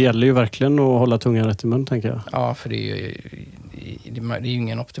 Ja, det gäller ju verkligen att hålla tungan rätt i mun, tänker jag. Ja, för det är ju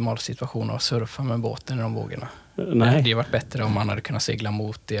ingen optimal situation att surfa med båten i de vågorna. Nej. Det hade ju varit bättre om man hade kunnat segla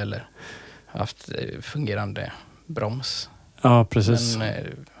mot det eller haft fungerande broms. Ja, precis. Men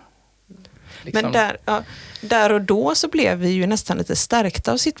liksom. Men där och då så blev vi ju nästan lite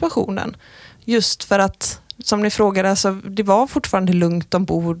stärkta av situationen. Just för att, som ni frågade, alltså, det var fortfarande lugnt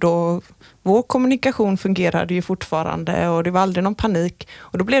ombord och vår kommunikation fungerade ju fortfarande och det var aldrig någon panik.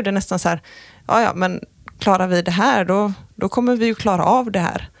 Och då blev det nästan så här, ja men klarar vi det här då kommer vi ju klara av det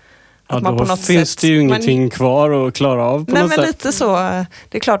här. Att då på något finns sätt, det ju ingenting kvar att klara av på något sätt. Nej, men lite så.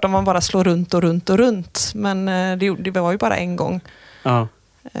 Det är klart om man bara slår runt och runt och runt. Men det var ju bara en gång. Ja.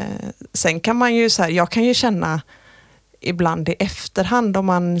 Sen kan man ju så här, jag kan ju känna ibland i efterhand om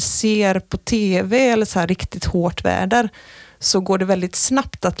man ser på tv eller så här riktigt hårt väder, så går det väldigt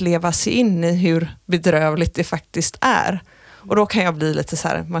snabbt att leva sig in i hur bedrövligt det faktiskt är. Och då kan jag bli lite så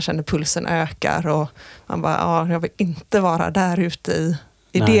här, man känner pulsen ökar och man bara, jag vill inte vara där ute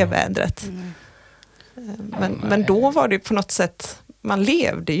i det vädret. Men då var det på något sätt, man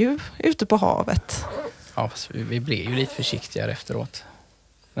levde ju ute på havet. Ja, fast vi blev ju lite försiktigare efteråt.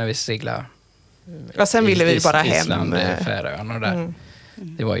 När vi seglade. Och sen ville vi bara hem. Island, Färöarna och där.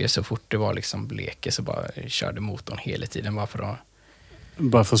 Det var ju så fort det var liksom bleke så bara körde motorn hela tiden bara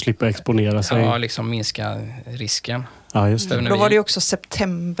för att slippa exponera sig. Ja, liksom minska risken. Ja, just det. Då var det ju också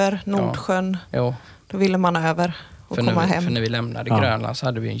september, Nordsjön. Ja. Då ville man över och komma hem. För när vi lämnade Grönland så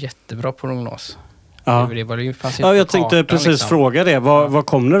hade vi en jättebra prognos. Ja. Det var ju, jag tänkte precis liksom fråga det. Var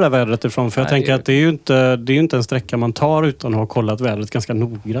kom det där vädret ifrån? För jag tänker att det är ju inte en sträcka man tar utan att ha kollat vädret ganska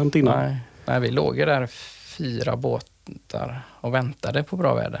noggrant innan. Nej, vi låg ju där 4 båtar och väntade på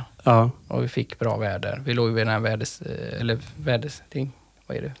bra väder. Ja. Och vi fick bra väder. Vi låg vid den här vädersting.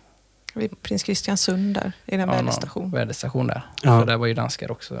 Vad är det? Vid Prins Kristiansund där, i den väderstation. Väderstation där. Ja. För där var ju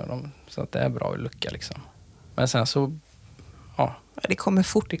danskar också. Så att det är bra lucka liksom. Men sen så, det kommer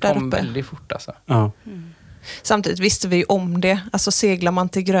fort det där kom uppe. väldigt fort alltså. Ja. Samtidigt visste vi om det. Alltså seglar man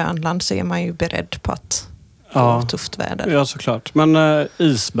till Grönland så är man ju beredd på att få tufft väder. Ja, såklart. Men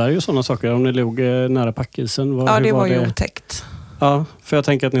isberg och sådana saker, om ni låg nära packisen. Det var ju otäckt. Ja, för jag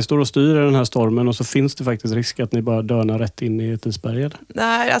tänker att ni står och styr i den här stormen och så finns det faktiskt risk att ni bara dörnar rätt in i ett isberg.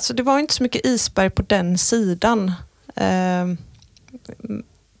 Nej, alltså det var inte så mycket isberg på den sidan.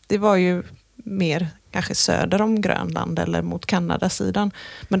 Det var ju mer kanske söder om Grönland eller mot Kanadasidan.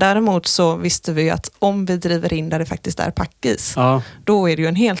 Men däremot så visste vi att om vi driver in där det faktiskt är packis, då är det ju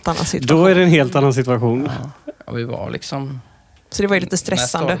en helt annan situation. Då är det en helt annan situation. Ja, vi var liksom... Så det var ju lite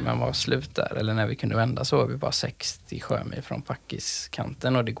stressande. När stormen var slut där, eller när vi kunde vända, så var vi bara 60 sjömil från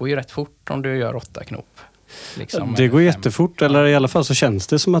packiskanten. Och det går ju rätt fort om du gör 8 knop. Liksom, det går jättefort, eller i alla fall så känns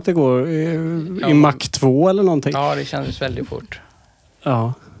det som att det går i Mach 2 eller någonting. Ja, det känns väldigt fort.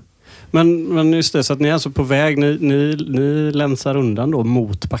 Ja. Men just det, så att ni är alltså på väg, ni länsar undan då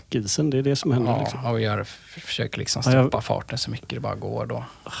mot packisen, det är det som händer. Ja, liksom. och vi försöker liksom stoppa farten så mycket det bara går då.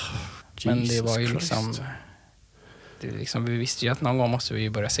 Men det var ju liksom, vi visste ju att någon gång måste vi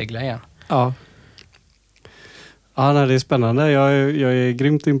börja segla igen. Ja. Ja, nej, det är spännande. Jag är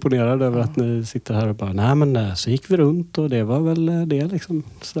grymt imponerad över att ni sitter här och bara, nej men så gick vi runt och det var väl det liksom.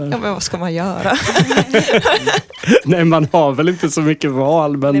 Ja, men vad ska man göra? Nej, man har väl inte så mycket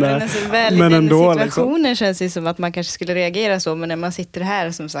val, men, men ändå. I den situationen liksom. känns det som att man kanske skulle reagera så, men när man sitter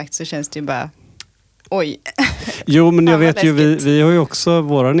här som sagt så känns det ju bara, oj. Jo, men jag vet ju, vi har ju också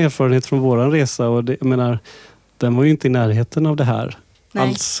våran erfarenhet från våran resa och det, jag menar, den var ju inte i närheten av det här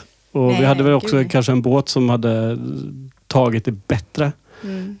alls. Och vi hade väl också kanske en båt som hade tagit det bättre.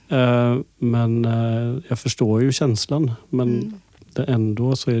 Men jag förstår ju känslan. Men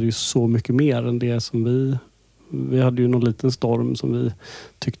ändå så är det ju så mycket mer än det som vi hade ju någon liten storm som vi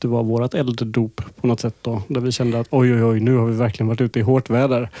tyckte var vårat elddop på något sätt då. Där vi kände att oj, nu har vi verkligen varit ute i hårt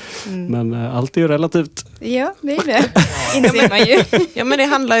väder. Men allt är ju relativt. Ja, det är det. Inser man ju. Ja, men det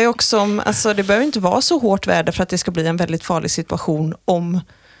handlar ju också om, alltså det behöver inte vara så hårt väder för att det ska bli en väldigt farlig situation om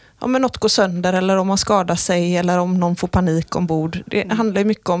något går sönder eller om man skadar sig eller om någon får panik ombord. Det handlar ju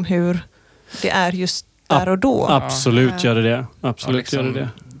mycket om hur det är just där och då. Absolut gör det. Absolut liksom, gör det.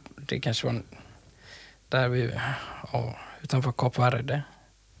 Det kanske var där vi utanför Kap Verde.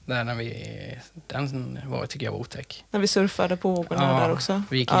 Där när den tycker jag var otäck. När vi surfade på vågorna där också.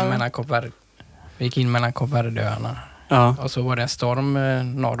 Vi gick in mellan Kap Verde-öarna. Ja. Och så var det en storm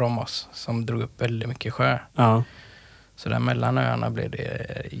norr om oss som drog upp väldigt mycket sjö. Ja. Så där mellan öarna blev det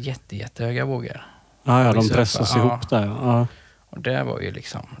jättehöga vågor. Ja, de pressas ihop där. Ja. Och det var ju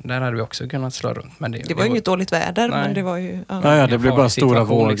liksom, där hade vi också kunnat slå runt. Men det var inget dåligt väder, men det var ju... Ja, det blev bara stora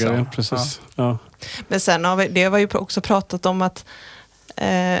vågor. Liksom. Ja, precis. Ja. Men sen det var ju också pratat om att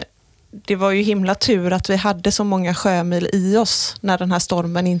det var ju himla tur att vi hade så många sjömil i oss när den här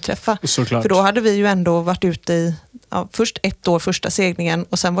stormen inträffade. Såklart. För då hade vi ju ändå varit ute i först 1 år första seglingen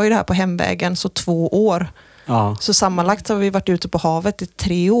och sen var ju det här på hemvägen så 2 år. Ja. Så sammanlagt har vi varit ute på havet i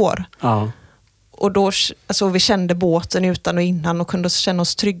 3 år. Ja. Och då, alltså, vi kände båten utan och innan och kunde känna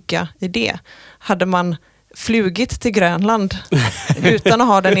oss trygga i det. Hade man flugit till Grönland utan att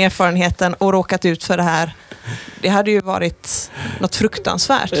ha den erfarenheten och råkat ut för det här, det hade ju varit något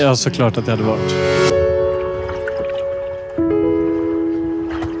fruktansvärt. Ja, såklart att det hade varit.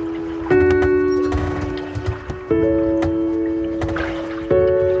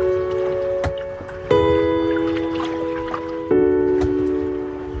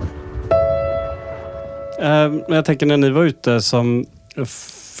 Men jag tänker när ni var ute, som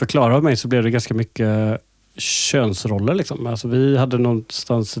förklarade mig, så blev det ganska mycket könsroller liksom. Alltså vi hade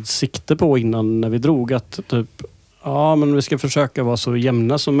någonstans ett sikte på innan när vi drog att typ, ja men vi ska försöka vara så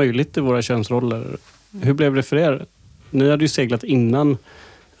jämna som möjligt i våra könsroller. Hur blev det för er? Ni hade ju seglat innan.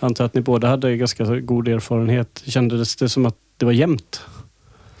 Jag antar att ni båda hade ganska god erfarenhet. Kändes det som att det var jämnt?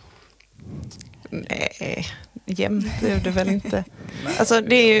 Nej, jämnt är det väl inte. Alltså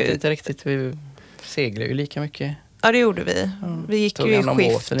det är ju... Inte riktigt, vi seglade ju lika mycket. Ja, det gjorde vi. Vi gick ju i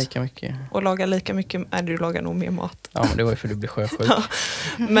skift lika mycket. och lagade lika mycket. Nej, du lagar nog mer mat. Ja, men det var ju för att du blev sjösjuk. Ja.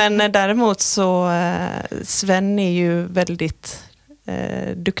 Men däremot så Sven är ju väldigt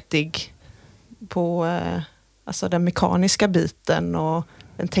duktig på alltså den mekaniska biten och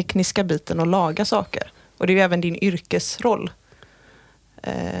den tekniska biten och laga saker. Och det är ju även din yrkesroll.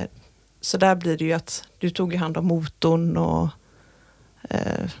 Så där blir det ju att du tog ju hand om motorn och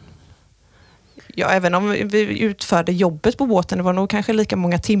ja, även om vi utförde jobbet på båten, det var nog kanske lika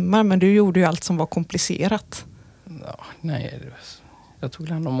många timmar, men du gjorde ju allt som var komplicerat. Ja, nej, jag tog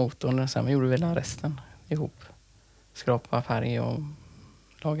hand om motorn och sen gjorde vi väl resten ihop. Skrapa färg och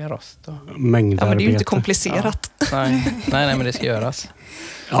laga rost. Och... Ja, men det är ju inte komplicerat. Ja. Nej, men det ska göras.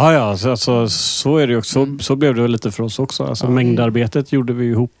 Ja, alltså, så är det ju också. Så blev det lite för oss också. Alltså, mängdarbetet gjorde vi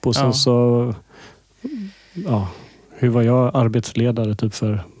ihop och sen så... Ja, hur var jag arbetsledare typ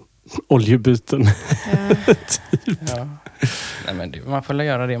för oljebyten? Typ. Ja. Nej, men man får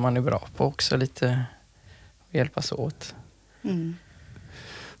göra det man är bra på också, lite hjälpas åt. Mm.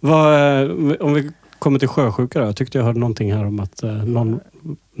 Om vi kommer till sjösjuka då. Jag tyckte jag hörde någonting här om att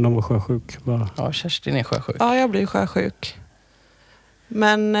någon var sjösjuk. Ja, Kerstin är sjösjuk. Ja, jag blir sjösjuk.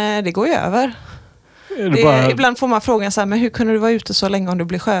 Men det går ju över. Ibland får man frågan så här, men hur kunde du vara ute så länge om du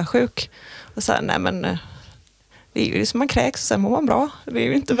blir sjösjuk? Och så här, nej men det är ju som man kräks och sen mår man bra. Det är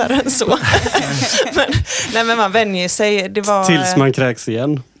ju inte värre än så. men man vänjer sig. Tills man kräks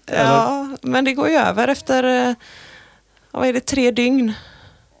igen? Ja, men det går ju över efter 3 dygn.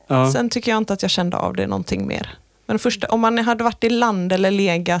 Ja. Sen tycker jag inte att jag kände av det någonting mer. Men om man hade varit i land eller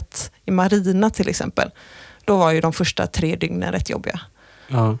legat i marina till exempel, då var ju de första 3 dygnen rätt jobbiga.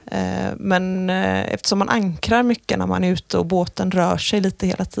 Ja. Men eftersom man ankrar mycket när man är ute och båten rör sig lite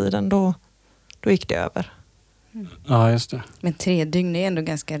hela tiden, då gick det över. Ja, just det. Men 3 dygn är ändå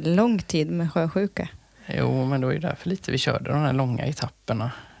ganska lång tid med sjösjuka. Jo, men då är det därför lite vi körde de här långa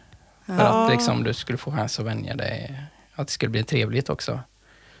etapperna. Ja. För att liksom, du skulle få chans att vänja dig. Att det skulle bli trevligt också.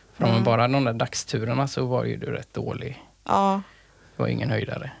 För om bara de där dagsturerna så var ju du rätt dålig. Ja. Det var ingen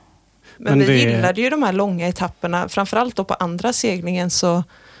höjdare. Men vi gillade ju de här långa etapperna. Framförallt då på andra seglingen så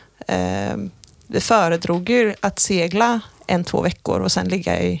vi föredrog ju att segla 1-2 veckor och sen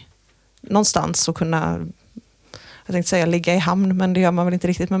ligga i någonstans och kunna, jag tänkte säga ligga i hamn, men det gör man väl inte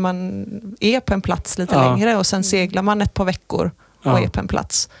riktigt, men man är på en plats lite längre och sen seglar man ett par veckor och är på en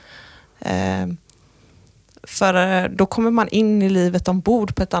plats. För då kommer man in i livet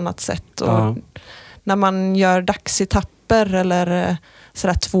ombord på ett annat sätt. Och när man gör dagsetapper eller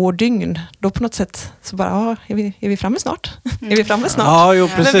sådär 2 dygn, då på något sätt så bara, är vi framme snart? Är vi framme snart? Ja, jo,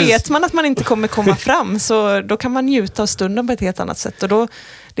 precis. Men vet man att man inte kommer komma fram, så då kan man njuta av stunden på ett helt annat sätt. Och då,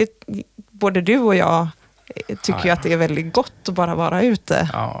 både du och jag tycker ju att det är väldigt gott att bara vara ute.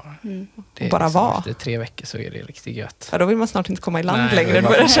 Ja, det är bara liksom, vara. efter 3 veckor så är det riktigt gött. Ja, då vill man snart inte komma i land längre. Då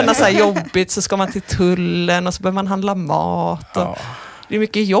börjar det kännas så här jobbigt, så ska man till tullen och så behöver man handla mat. Och det är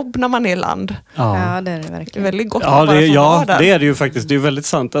mycket jobb när man är i land. Ja, det är det Det är verkligen. väldigt gott att bara få vara där. Det är det ju faktiskt. Det är väldigt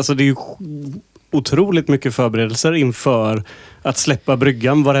sant. Alltså, det är ju otroligt mycket förberedelser inför att släppa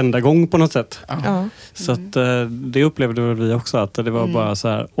bryggan varenda gång på något sätt. Ja. Så att, det upplevde väl vi också, att det var bara så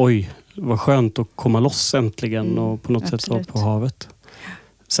här, oj, vad skönt att komma loss äntligen och på något sätt vara på havet.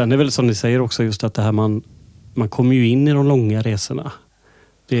 Sen är det väl som ni säger också just att det här man kommer ju in i de långa resorna.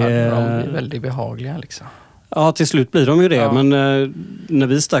 De blir väldigt behagliga liksom. Ja, till slut blir de ju det. Men när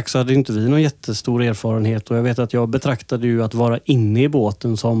vi stack så hade inte vi någon jättestor erfarenhet. Och jag vet att jag betraktade ju att vara inne i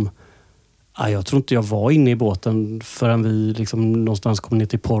båten som... jag tror inte jag var inne i båten förrän vi liksom någonstans kom ner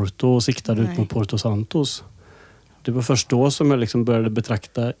till Porto och siktade ut mot Porto Santos. Det var först då som jag liksom började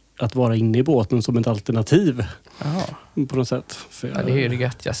betrakta att vara inne i båten som ett alternativ. Jaha. På något sätt. För Ja, det är ju det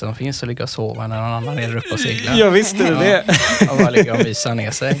göttigaste som finns, att ligga och sova när någon annan är uppe och seglar. Ja, visst är det. Och bara ligga och mysa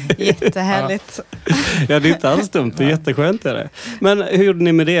ner sig. Jättehärligt. Ja, det är inte alls dumt. Det är jätteskönt. Är det. Men hur gjorde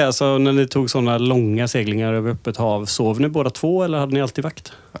ni med det? Alltså, när ni tog sådana långa seglingar över öppet hav, sov ni båda två eller hade ni alltid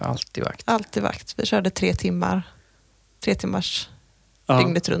vakt? Alltid vakt. Alltid vakt. Vi körde 3 timmar. 3 timmars Ja.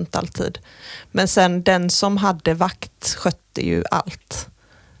 dygnet runt alltid. Men sen den som hade vakt skötte ju allt.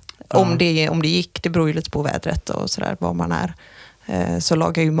 Ja. Om det gick, det beror ju lite på vädret och sådär, var man är. Så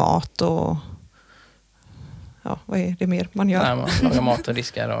lagar ju mat och ja, vad är det mer man gör? Nej, man lagar mat och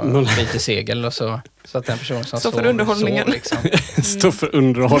diskar och lite segel och så att den personen som Så för underhållningen. sov liksom. Stå för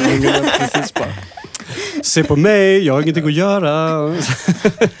underhållningen. Precis bara. Se på mig, jag har ingenting att göra.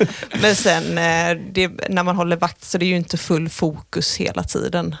 Men sen när man håller vakt så det är ju inte full fokus hela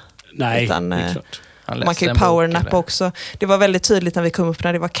tiden. Nej, Utan, det är klart. Man kan ju powernappa också. Det var väldigt tydligt när vi kom upp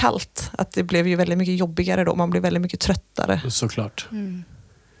när det var kallt. Att det blev ju väldigt mycket jobbigare då. Man blev väldigt mycket tröttare. Såklart. Mm.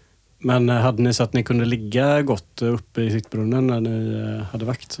 Men hade ni så att ni kunde ligga gott uppe i sittbrunnen när ni hade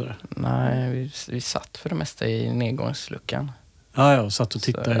vakt? Sådär? Nej, vi satt för det mesta i nedgångsluckan. Ja, satt och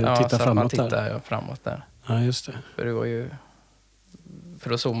tittade så framåt man där. tittade framåt där. Ja, just det. För det var ju...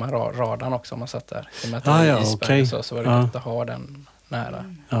 För att zooma radarn också om man satt där. I och med att Ah, det ja, var isberg okej. så var det Ja. gott att ha den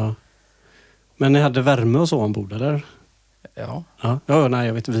nära. Ja. Men ni hade värme och så ombord, eller? Ja. Ja, nej,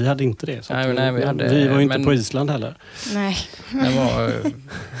 jag vet, vi hade inte det. Så Nej, att nej, vi var ju inte men- på Island heller. Nej.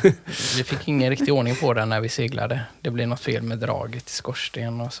 Vi fick ingen riktig ordning på den när vi seglade. Det blev något fel med draget i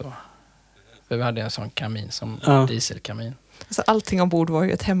skorsten och så. För vi hade en sån kamin som dieselkamin. Så allting ombord var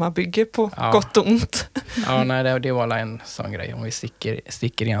ju ett hemmabygge på Ja. gott och ont. Ja, nej, det var en sån grej. Om vi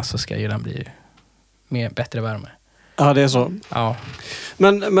sticker igen så ska ju den bli bättre värme. Ja, det är så. Ja,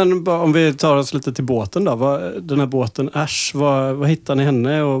 Men bara om vi tar oss lite till båten då. Den här båten Ash, vad hittade ni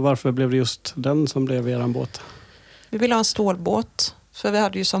henne och varför blev det just den som blev er båt? Vi ville ha en stålbåt. För vi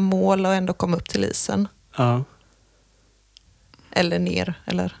hade ju som mål att ändå komma upp till isen. Ja. Eller ner.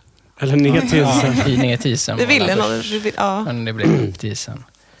 Eller. Eller ner till isen. ner till isen. Vi var ville alla något. först. Ja. Men det blev upp till isen.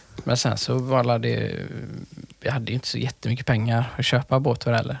 Men sen så var det... Vi hade ju inte så jättemycket pengar att köpa båt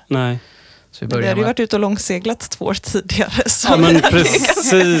för heller. Nej. Så vi Vi hade började ju med... varit ute och långseglat 2 år tidigare. Så Ja, men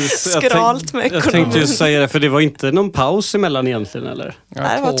precis. Skralt med Jag tänkte ju säga det, för det var inte någon paus emellan egentligen, eller?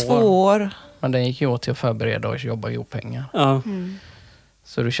 Nej, det var 2 år. Men den gick ju åt till att förbereda och jobba ihop pengar. Ja. Mm.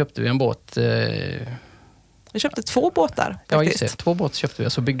 Så då köpte vi en båt. Vi köpte 2 båtar Ja, just faktiskt. det. 2 båtar köpte vi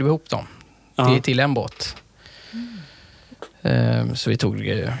och så byggde vi ihop dem Ja. till en båt. Så vi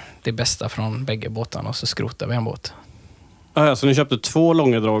tog det bästa från bägge båtarna och så skrotade vi en båt. Ja, så ni köpte 2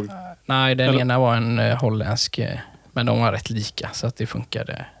 långdrag. Nej, den Eller- ena var en holländsk, men de var rätt lika så att det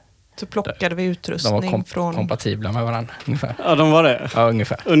funkade. Så plockade vi De utrustning var från... kompatibla med varandra ungefär. Ja, de var det. Ja,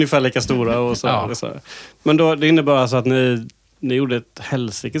 ungefär. Ungefär lika stora och så. Ja. Så. Men då, det innebär alltså att ni gjorde ett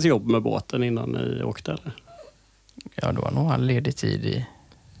helsikes jobb med båten innan ni åkte, eller? Ja, då var nog all ledig tid i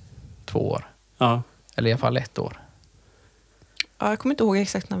 2 år. Ja. Eller i alla fall 1 år. Ja, jag kommer inte ihåg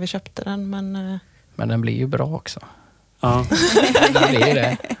exakt när vi köpte den, men Men den blir ju bra också. Ja. Den blir ju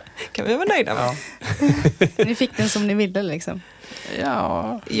det. kan vi vara nöjda med. Ja. Ni fick den som ni ville liksom.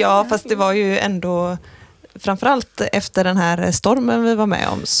 Ja. Ja, fast det var ju ändå... Framförallt efter den här stormen vi var med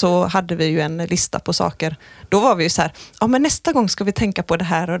om så hade vi ju en lista på saker. Då var vi ju så här, ja men nästa gång ska vi tänka på det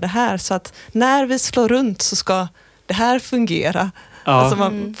här och det här så att när vi slår runt så ska det här fungera. Ja. Alltså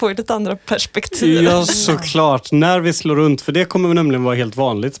man får ju lite andra perspektiv. Ja, såklart. När vi slår runt, för det kommer nämligen vara helt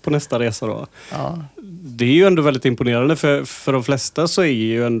vanligt på nästa resa då. Ja. Det är ju ändå väldigt imponerande, för de flesta så är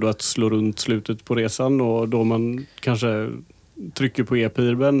ju ändå att slå runt slutet på resan och då man kanske trycker på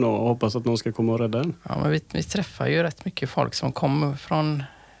e-pirben och hoppas att någon ska komma och rädda en. Ja, men vi träffar ju rätt mycket folk som kom från...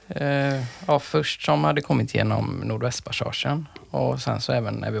 först som hade kommit igenom Nordvästpassagen och sen så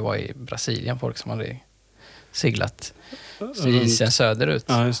även när vi var i Brasilien, folk som hade seglat isen söderut.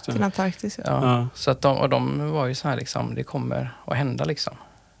 Ja, just Till det. Antarktis. Ja. Ja, Ja. så att de var ju så här liksom, det kommer att hända liksom.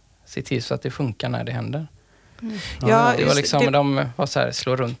 Se till så att det funkar när det händer. Ja, Det var just liksom, de var så här,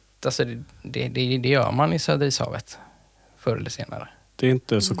 slå runt, alltså det gör man i Södra ishavet förr eller senare. Det är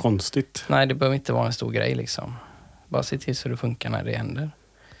inte så konstigt. Nej, det behöver inte vara en stor grej liksom. Bara se till så det funkar när det händer.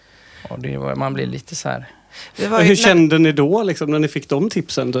 Och man blir lite så här... Det var ju Hur kände ni då liksom, när ni fick de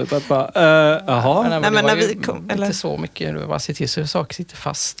tipsen? Typ, att bara, jaha. Nej, men det var när ju vi kom, inte eller? så mycket. Det var bara se till så saker sitter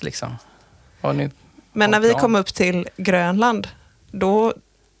fast liksom. Och nu, Men när vi plan. kom upp till Grönland, då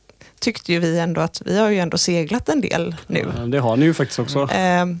tyckte ju vi ändå att vi har ju ändå seglat en del nu. Ja, det har ni ju faktiskt också.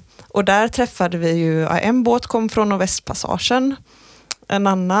 Och där träffade vi ju, en båt kom från Nordvästpassagen en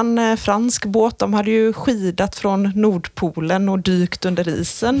annan fransk båt. De hade ju skidat från Nordpolen och dykt under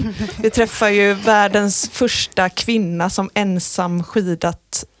isen. Vi träffade ju världens första kvinna som ensam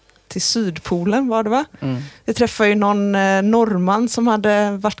skidat till Sydpolen, var det va? Vi träffade ju någon norrman som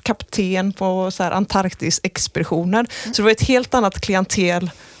hade varit kapten på så här Antarktis-expeditioner. Så det var ett helt annat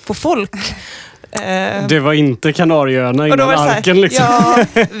klientel på folk. Det var inte Kanarieöarna innan arken liksom. Ja,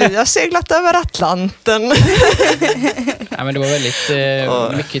 vi har seglat över Atlanten. Ja, men det var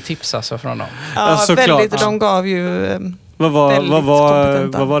väldigt mycket tips alltså från dem. Ja, såklart. väldigt. De gav ju Vad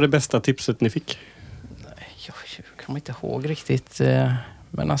var det bästa tipset ni fick? Jag kommer inte ihåg riktigt.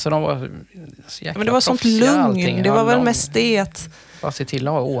 Men alltså de var så jäkla men det var sånt proffsiga lugn. allting. Det var väl de mest det att bara se till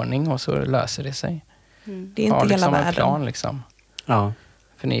att ha ordning och så löser det sig. det är inte Ha hela liksom en världen. plan liksom. Ja.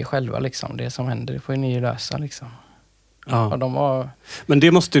 För ni själva liksom. Det som händer, det får ni ju lösa liksom. Ja. Och de var... Men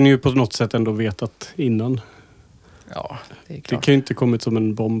det måste ni ju på något sätt ändå vetat innan. Ja, det är Det klart. kan ju inte kommit som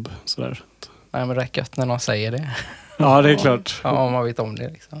en bomb sådär. Nej, men det är gött när någon säger det. Ja, det är klart. Ja, om man vet om det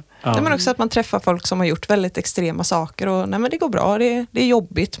liksom. Ja. Nej, men också att man träffar folk som har gjort väldigt extrema saker och nej men det går bra, det är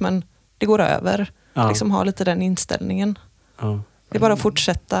jobbigt men det går över. Ja. Liksom ha lite den inställningen. Ja. Det är bara att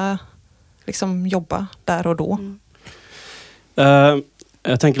fortsätta liksom jobba där och då.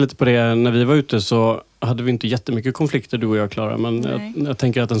 Jag tänker lite på det, när vi var ute så hade vi inte jättemycket konflikter du och jag, Klara. Men jag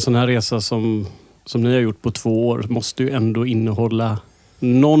tänker att en sån här resa som ni har gjort på 2 år måste ju ändå innehålla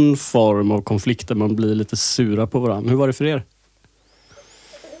någon form av konflikt där man blir lite sura på varandra. Hur var det för er?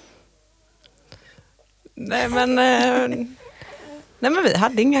 Nej men vi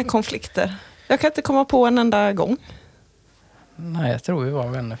hade inga konflikter. Jag kan inte komma på en enda gång. Nej, jag tror vi var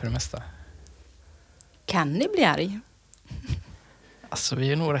vänner för det mesta. Kan ni bli arg? Alltså,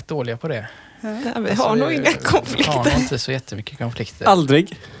 vi är nog rätt dåliga på det. Ja, vi Alltså, har nog inga Vi har konflikter. nog inte så jättemycket konflikter.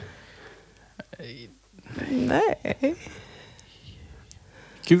 Aldrig? Nej.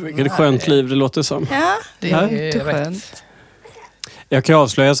 Gud, vilket skönt liv det låter som. Ja, Det Ja. är inte rätt. skönt. Jag kan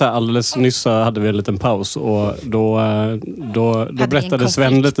avslöja så här, alldeles nyss så hade vi en liten paus och då ni en berättade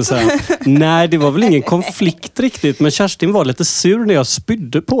Sven konflikt? lite så här. Nej, det var väl ingen konflikt riktigt, men Kerstin var lite sur när jag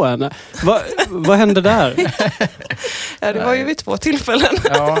spydde på henne. Vad hände där? Ja, det var ju vid 2 tillfällen.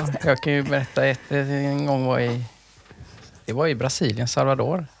 Ja, jag kan ju berätta en gång det var i Brasilien,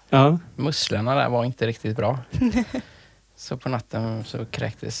 Salvador. Ja. Musslorna där var inte riktigt bra. Så på natten så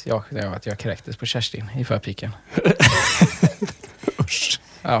kräktes jag kräktes på Kerstin i förpiken.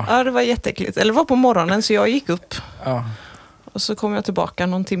 Ja, Ja, det var jätteäckligt. Eller det var på morgonen så jag gick upp. ja, Och så kom jag tillbaka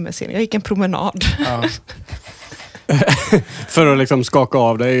någon timme senare. Jag gick en promenad. ja. För att liksom skaka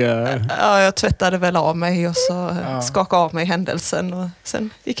av dig. Ja, jag tvättade väl av mig och så skakade av mig händelsen. Och sen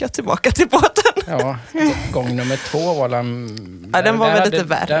gick jag tillbaka till båten. Ja, gång nummer 2 var Ja, den var väl lite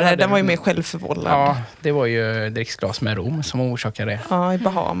värre. Den var ju mer självförvållad. Ja, det var ju dricksglas med rom som orsakade det. Ja, i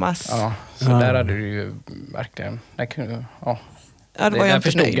Bahamas. Ja, så Ja. där hade du ju verkligen... Ja, Ja, det var jag där inte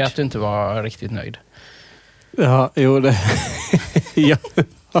förstod nöjd. jag att du inte var riktigt nöjd. Ja, jo det... ja,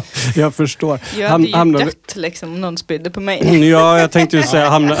 jag förstår. Jag hade ju Hamnade- dött liksom om någon spydde på mig. Ja, jag tänkte ju säga,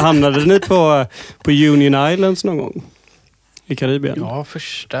 hamnade ni på Union Islands någon gång? I Karibien? Ja,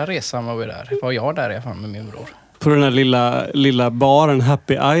 första resan var vi där. Var jag där i alla fall med min bror. På den här lilla baren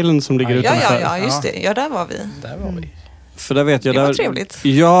Happy Island som ligger Ja, utanför. Ja, just det. Ja, där var vi. Där var vi. För där vet jag... Det var där, trevligt.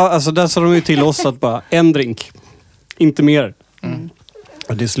 Ja, alltså där sa de ju till oss att bara en drink. Inte mer. Mm.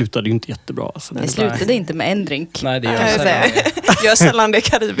 Och det slutade ju inte jättebra. Alltså. Det slutade inte med en drink. Nej, det Kan gör jag sällan säga. det. Gör sällan det i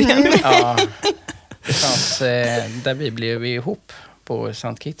Karibien. Ja, det fanns, där vi blev ihop på St.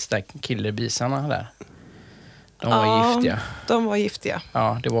 Kitts, där killerbisarna där. De var Ja. giftiga. De var giftiga.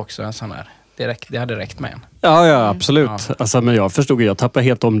 Ja, det var också en sån här. Det hade räckt med en. Ja, absolut. Ja. Alltså, men jag förstod ju, jag tappade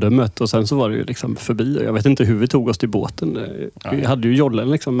helt omdömet och sen så var det ju liksom förbi. Och jag vet inte hur vi tog oss till båten. Vi hade ju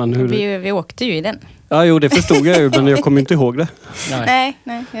jollen liksom. Men hur... Vi åkte ju i den. Ja, jo, det förstod jag ju, men jag kommer inte ihåg det. Nej.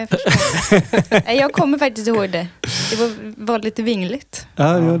 Nej, jag förstår. Nej, jag kommer faktiskt ihåg det. Det var lite vingligt, Ja,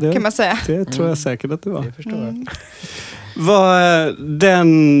 det, kan man säga. det tror jag säkert att det var. Det förstår jag. Vad är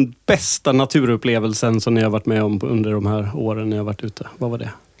den bästa naturupplevelsen som ni har varit med om under de här åren ni har varit ute? Vad var det?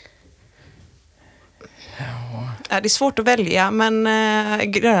 Ja, det är svårt att välja, men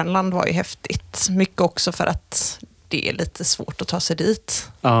Grönland var ju häftigt. Mycket också för att det är lite svårt att ta sig dit.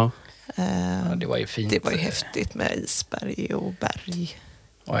 Ja. Ja, det var ju fint. Det var ju häftigt med isberg och berg.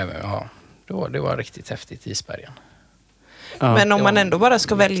 Och även, ja, det var riktigt häftigt i isbergen. Ja. Men om Det man var ändå bara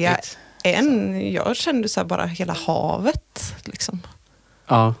ska välja mäktigt. jag kände så här bara hela havet. Liksom.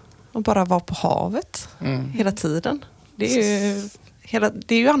 Ja. Och bara vara på havet Mm. hela tiden. Det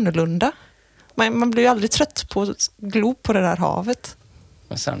är ju annorlunda. Man blir ju aldrig trött på att glo på det där havet.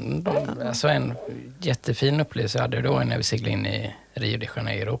 Men sen, alltså en jättefin upplevelse hade jag då när vi seglade in i Rio de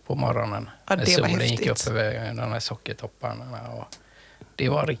Janeiro på morgonen. Ja, när det var solen häftigt. gick upp över de här sockertopparna. Och det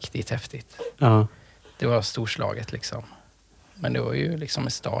var riktigt häftigt. Ja. Det var storslaget liksom. Men det var ju liksom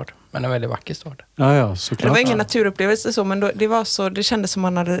en stad. Men en väldigt vacker stad. Ja, såklart. Det var ingen naturupplevelse så, men det kändes som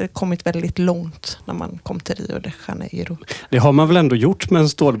man hade kommit väldigt långt när man kom till Rio de Janeiro. Det har man väl ändå gjort med en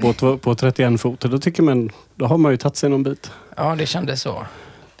stålbåt på 31 fot. Då tycker man, då har man ju tagit sig någon bit. Ja, det kändes så.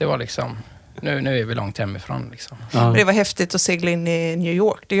 Det var liksom, nu är vi långt hemifrån liksom. Ja. Det var häftigt att segla in i New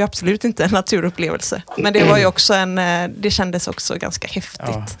York. Det är ju absolut inte en naturupplevelse. Men det var ju också det kändes också ganska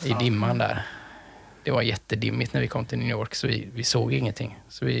häftigt. Ja, i dimman där. Det var jättedimmigt när vi kom till New York så vi såg ingenting.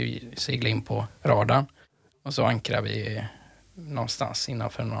 Så vi seglade in på radarn och så ankrade vi någonstans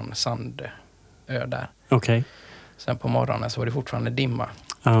innanför någon sandö där. Okej. Sen på morgonen så var det fortfarande dimma.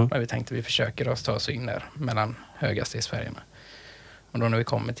 Ja. Men vi tänkte vi försöker oss ta oss in där mellan höghastighetsfärgerna. Och då när vi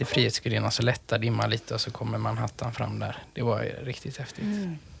kommer till Frihetsgudinnan så lättar dimman lite och så kommer Manhattan fram där. Det var riktigt häftigt.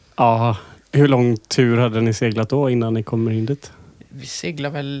 Ja. Hur lång tur hade ni seglat då innan ni kommer in dit? Vi seglar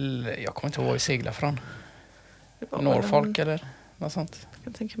väl, jag kommer inte ihåg var vi seglar från. Det var Norfolk eller något sånt.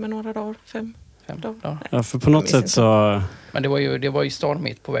 Jag tänker mig några dagar, 5 dagar. Ja, för på något minns sätt inte. så... Men det var ju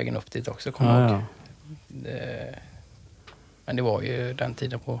stormigt på vägen upp dit också, kommer jag Ja, ihåg. ja. Men det var ju den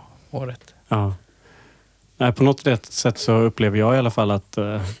tiden på året. Ja. Nej, på något sätt så upplever jag i alla fall att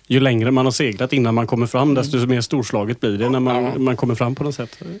ju längre man har seglat innan man kommer fram, desto mer storslaget blir det när man kommer fram på något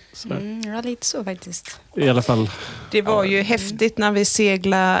sätt. Så, Ja, lite så faktiskt. i alla fall. Det var ju häftigt när vi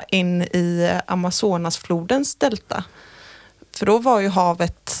seglade in i Amazonasflodens delta. För då var ju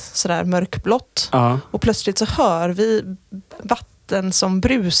havet sådär mörkblått. Ja. Och plötsligt så hör vi vatten som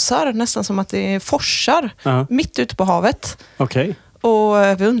brusar, nästan som att det forsar Ja. mitt ute på havet. Okej. Och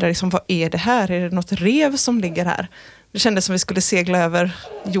vi undrar liksom, vad är det här? Är det något rev som ligger här? Det kändes som vi skulle segla över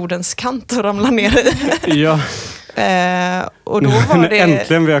jordens kant och ramla ner i. Ja. Och då var det...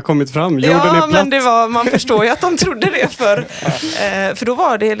 Äntligen vi har kommit fram. Jorden Ja, är platt. men det var, man förstår ju att de trodde det för då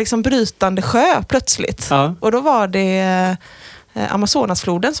var det liksom brytande sjö plötsligt. Ja. Och då var det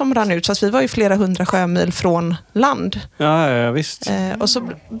Amazonasfloden som rann ut, så att vi var ju flera 100 sjömil från land. Ja, visst. Och så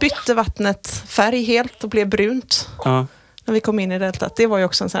bytte vattnet färg helt och blev brunt Ja. när vi kom in i deltat. Det var ju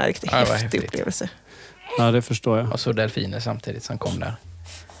också en sån här riktigt Ja, det var häftig häftigt. upplevelse. Ja, det förstår jag. Och så delfiner samtidigt som kom där.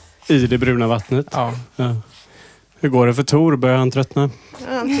 I det bruna vattnet. Ja, Ja. Hur går det för Tor? Börjar han tröttna?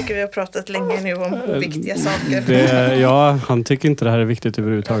 Han tycker vi har pratat länge nu om viktiga saker. Ja, han tycker inte det här är viktigt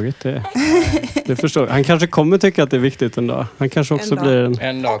överhuvudtaget. Det förstår jag. Han kanske kommer tycka att det är viktigt en dag. Han kanske också En dag. blir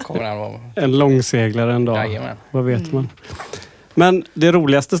en dag kommer han vara... en långseglare en dag. Jajamän. Vad vet man? Men det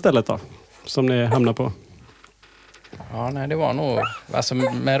roligaste stället då? Som ni hamnar på? Ja, nej, det var nog... Alltså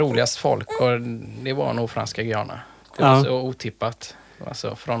med roligast folk och det var nog Franska Guyana. Det var Ja. så otippat.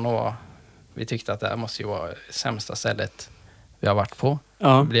 Alltså från att vara... Vi tyckte att det här måste ju vara sämsta stället vi har varit på.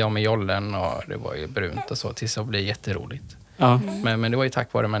 Ja. Bli av med jollen och det var ju brunt och så tills det blev jätteroligt. Ja. Men det var ju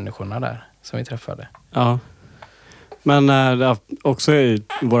tack vare människorna där som vi träffade. Ja. Men också i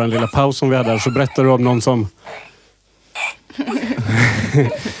vår lilla paus som vi hade där så berättade du om någon som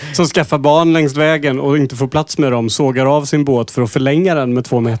som skaffar barn längs vägen och inte får plats med dem, sågar av sin båt för att förlänga den med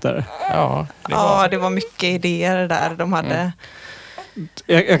 2 meter. Ja, Ja, det var mycket idéer där de hade.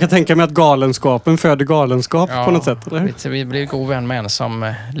 Jag kan tänka mig att galenskapen föder galenskap på något sätt, eller? Vi blev god vän med en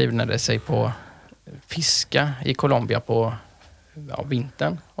som livnade sig på fiska i Colombia på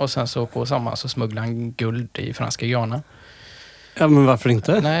vintern. Och sen så på sommaren så smugglade han guld i Franska Guyana. Ja, men varför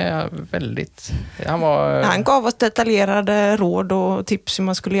inte? Nej, väldigt. Han gav oss detaljerade råd och tips hur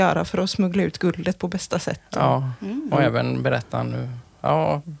man skulle göra för att smuggla ut guldet på bästa sätt. Ja, och även berättade nu.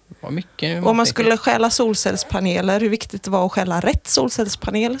 Ja, vad mycket. Och man skulle stjäla solcellspaneler, hur viktigt det var att stjäla rätt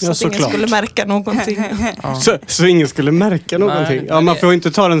solcellspanel så Ja, att ingen såklart. skulle märka någonting. Ja. Så ingen skulle märka någonting? Nej, Ja, man det- får ju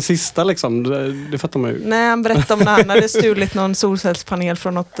inte ta den sista liksom. Det fattar man ju. Nej, han berättade om när han hade stulit någon solcellspanel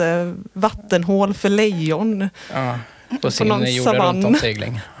från något vattenhål för lejon. Ja, på sin någon jorden savann. runt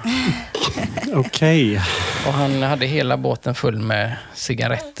omsegling. Okej. Och han hade hela båten full med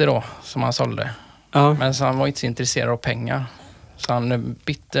cigaretter då, som han sålde. Ja. Men så han var inte så intresserad av pengar. Så han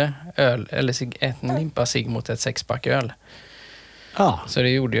bytte öl, eller en limpa cigg mot ett 6-pack öl. Ja. Så det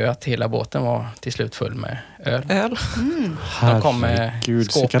gjorde ju att hela båten var till slut full med öl. Öl. De kom med Herregud,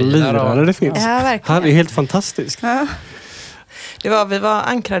 vilka skåpbilar och- lirare det finns. Ja, Det verkligen. här är helt fantastiskt. Ja. Vi var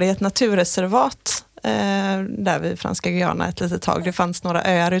ankrade i ett naturreservat där vid Franska Guyana ett litet tag. Det fanns några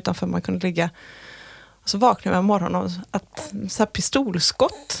öar utanför man kunde ligga. Och så vaknade jag en morgon av att så här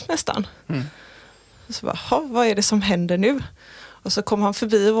pistolskott nästan. Mm. Och så bara, vad är det som händer nu? Och så kom han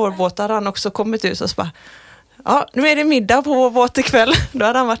förbi vår båt, där han också kommit ut och så bara, ja, nu är det middag på vår båt ikväll. Då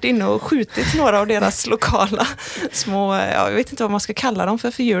hade han varit inne och skjutit några av deras lokala små, jag vet inte vad man ska kalla dem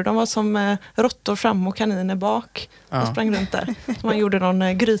för djur. De var som råttor fram och kaniner bak. Och sprang runt där. Så man gjorde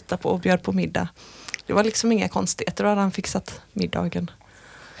någon gryta på och bjöd på middag. Det var liksom inga konstigheter, då hade han fixat middagen.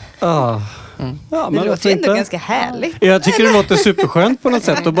 Ja, Det men låter ju ändå ganska härligt. Jag tycker det låter superskönt på något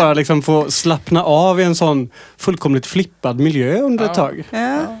sätt att bara liksom få slappna av i en sån fullkomligt flippad miljö under ett tag.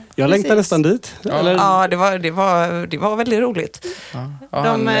 Ja. Jag längtar Precis. nästan dit. Eller? Ja, det var väldigt roligt.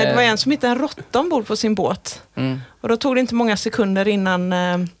 Det var en som hittade en råtta ombord på sin båt. Och då tog det inte många sekunder innan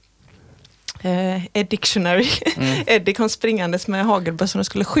Dictionary. Eddie kom springandes med hagelbössan och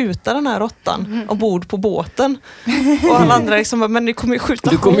skulle skjuta den här råttan ombord på båten. Och alla andra liksom bara, men ni kommer ju skjuta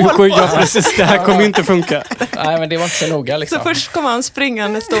hål på. Ja, precis. Det här kommer inte funka. Nej, men det var inte så noga liksom. Så först kom han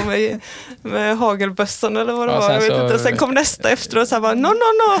springandes då med hagelbössan eller vad det var. Sen Jag vet inte. Sen kom nästa efter och så här bara, no,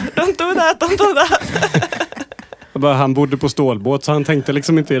 don't do that. Han bodde på stålbåt så han tänkte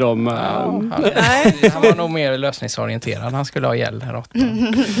liksom inte i dem. Han var nog mer lösningsorienterad. Han skulle ha ihjäl här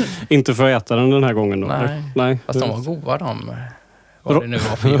råttan. Inte för att äta den här gången då? Nej. Fast de var goda de. Vad det nu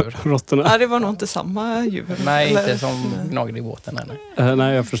var för djur. Råttorna. Ja, det var nog inte samma djur. Nej, eller, inte som gnagde i båten eller.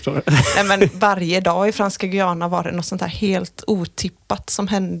 Nej, jag förstår. Nej, men varje dag i Franska Guyana var det något sånt här helt otippat som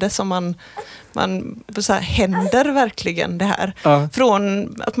hände. Som man så här, händer verkligen det här. Ja.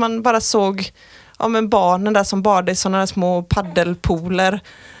 Från att man bara såg men barnen där som badade i sådana här små paddelpooler.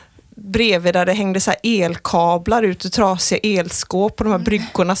 Bredvid där det hängde så här elkablar ut ur trasiga elskåp på de här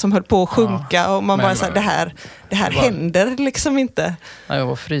bryggorna som höll på att sjunka. Och man bara så här, det här händer liksom inte. Det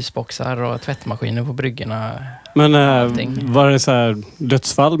var frysboxar och tvättmaskiner på bryggorna. Men var det så här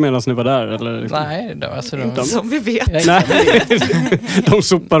dödsfall medan ni var där? Eller? Nej, det var alltså som vi vet. Nej, de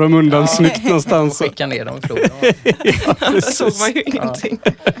sopar dem undan snyggt någonstans. Skicka ner dem i floden. Där såg man ju ingenting.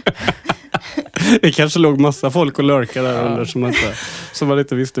 Det kanske låg massa folk och lurkade där under som man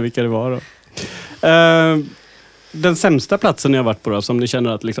inte visste vilka det var då. Den sämsta platsen ni har varit på då, som ni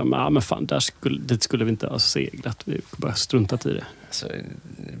känner att liksom, men fan, dit skulle vi inte ha seglat. Vi bara struntat i det. Alltså,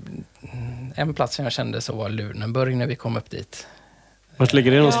 en plats som jag kände så var Lunenburg när vi kom upp dit. Vart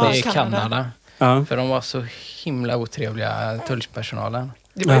ligger det någonstans? Det är Kanada. Ja. För de var så himla otrevliga tullpersonalen.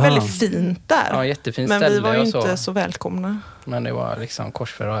 Det var ju väldigt fint där. Ja, jättefint men ställe. vi var ju och inte så välkomna. Men det var liksom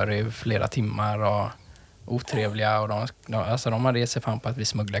korsförhör i flera timmar och otrevliga. Och de hade gett sig fan på att vi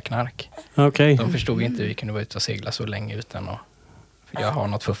smugglade knark. Okay. De förstod inte hur vi kunde vara ute och segla så länge utan att ha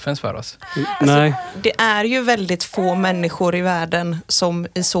något fuffens för oss. Nej. Alltså, det är ju väldigt få människor i världen som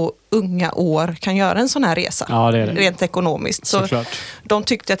i så unga år kan göra en sån här resa. Ja, det är det. Rent ekonomiskt. Så de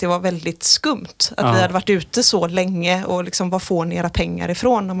tyckte att det var väldigt skumt att vi hade varit ute så länge och liksom, var får ni era pengar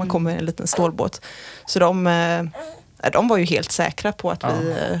ifrån när man kommer i en liten stålbåt. Så de var ju helt säkra på att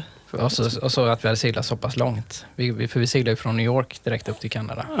vi... Och så att vi hade seglat så pass långt. För vi seglade från New York direkt upp till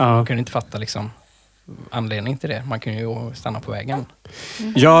Kanada. Ja. Man kunde inte fatta liksom anledning till det. Man kunde ju stanna på vägen.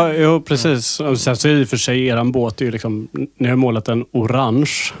 Ja, jo, precis. Och sen så i och för sig, eran båt är ju liksom, ni har målat en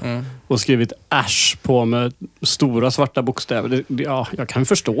orange och skrivit Ash på med stora svarta bokstäver. Jag kan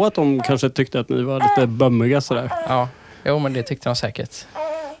förstå att de kanske tyckte att ni var lite bömmiga sådär. Ja, jo, men det tyckte de säkert.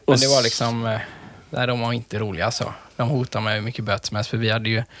 Men det var liksom, nej, de var inte roliga alltså. De hotade med mycket böter som helst, för vi hade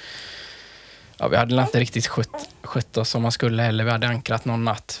ju vi hade inte riktigt skött oss som man skulle heller. Vi hade ankrat någon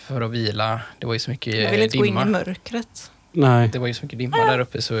natt för att vila. Det var ju så mycket dimma. Jag ville inte gå in i mörkret. Nej. Det var ju så mycket dimma där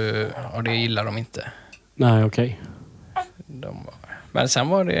uppe så det gillar de inte. Nej, okej. Men sen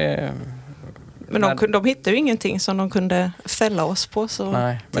var det... Men de hittade ju ingenting som de kunde fälla oss på. Så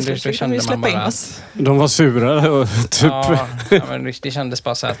nej, men det kände man bara att... De var sura och typ... Ja, men det kändes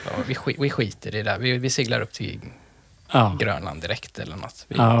bara så att vi skiter i det där. Vi seglar upp till Grönland direkt eller något.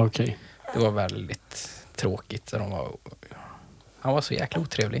 Okej. Det var väldigt tråkigt. Han var så jäkla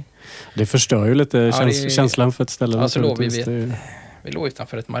otrevlig. Det förstör ju lite känslan för ett ställe. Ja, så låg vi låg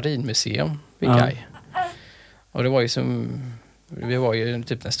utanför ett marinmuseum vid Guy. Och det var ju vi var ju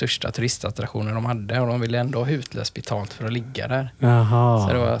typ den största turistattraktionen de hade och de ville ändå ha utlöst betalt för att ligga där. Jaha.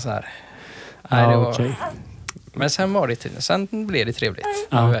 Så det var så här. Nej, det var, okay. Men sen blev det trevligt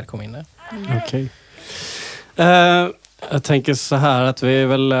när vi väl kom in där. Okej. Jag tänker så här att vi är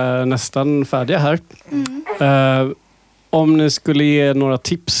väl nästan färdiga här. Om ni skulle ge några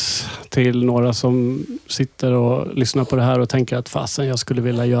tips till några som sitter och lyssnar på det här och tänker att fasen, jag skulle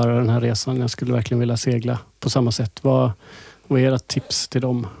vilja göra den här resan. Jag skulle verkligen vilja segla på samma sätt. Vad är era tips till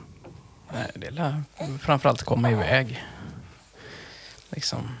dem? Det är framförallt komma iväg.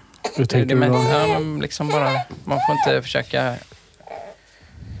 Liksom. Hur tänker du liksom bara, man får inte försöka...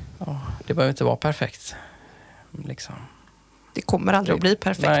 det behöver inte vara perfekt. Liksom. det kommer aldrig att bli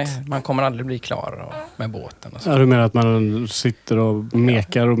perfekt. Nej, man kommer aldrig bli klar med båten. Och så. Ja, du menar att man sitter och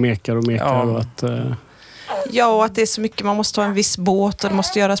mekar och mekar och mekar Ja. och att... Ja, och att det är så mycket, man måste ha en viss båt och det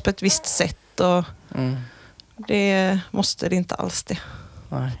måste göras på ett visst sätt. Och det måste det inte alls det.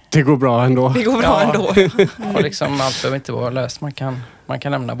 Nej. Det går bra ändå. Det går bra ändå. Och liksom, allt behöver inte vara löst. Man kan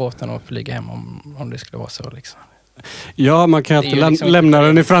lämna båten och flyga hem om det skulle vara så. Liksom. Ja, man kan Det är alltid ju liksom lämna inte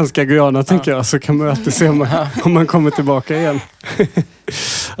den i det. franska Guyana, tänker jag. Så kan man alltid se om man kommer tillbaka igen.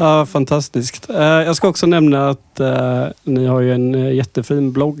 Ja, fantastiskt. Jag ska också nämna att ni har ju en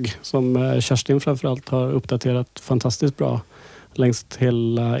jättefin blogg som Kerstin framförallt har uppdaterat fantastiskt bra längs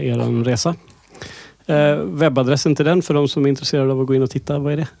hela er resa. Webbadressen till den för de som är intresserade av att gå in och titta,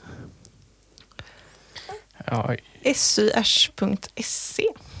 vad är det? Ja, syrs.se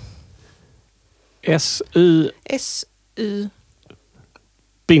SY SY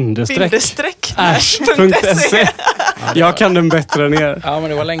bindestreck ash.se. Jag kan den bättre än er. ja, men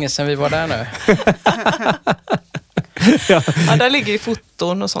det var länge sedan vi var där nu. Ja, där ligger ju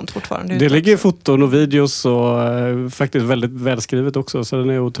foton och sånt fortfarande. Det ligger foton och videos och faktiskt väldigt välskrivet också, så den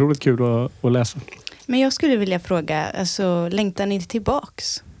är otroligt kul att läsa. Men jag skulle vilja fråga, alltså, längtar ni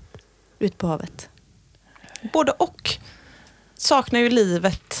tillbaks ut på havet? Både och. Saknar ju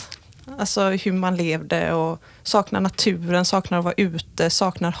livet, alltså hur man levde, och saknar naturen, saknar att vara ute,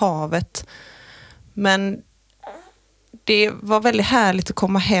 saknar havet. Men det var väldigt härligt att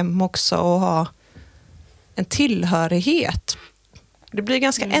komma hem också och ha en tillhörighet. Det blir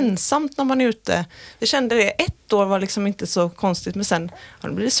ganska ensamt när man är ute. Jag kände det, ett år var liksom inte så konstigt, men sen nu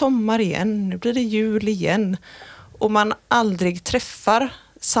blir det sommar igen, nu blir det jul igen. Och man aldrig träffar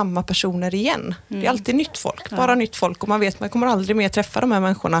samma personer igen. Det är alltid nytt folk, bara nytt folk. Och man vet att man kommer aldrig mer träffa de här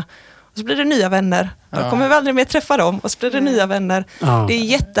människorna. Och så blir det nya vänner. Då kommer vi aldrig mer träffa dem. Och så blir det nya vänner. Ja. Det är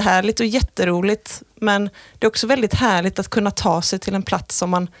jättehärligt och jätteroligt. Men det är också väldigt härligt att kunna ta sig till en plats som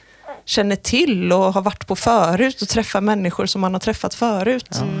man känner till och har varit på förut. Och träffa människor som man har träffat förut.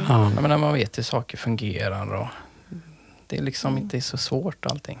 Ja. Men när man vet hur saker fungerar och det är liksom inte så svårt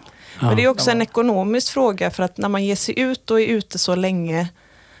allting. Men det är också en ekonomisk fråga, för att när man ger sig ut och är ute så länge,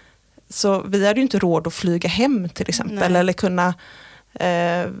 så vi hade ju inte råd att flyga hem till exempel. Nej. Eller kunna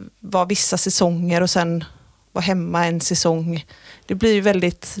vara vissa säsonger och sen vara hemma en säsong. Det blir ju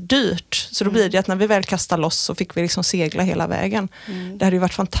väldigt dyrt. Så då blir det att när vi väl kastar loss så fick vi liksom segla hela vägen. Det hade ju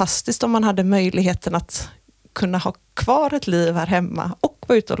varit fantastiskt om man hade möjligheten att kunna ha kvar ett liv här hemma och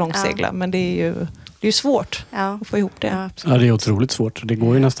vara ute och långsegla. Men det är ju svårt att få ihop det. Ja, absolut. Ja, det är otroligt svårt. Det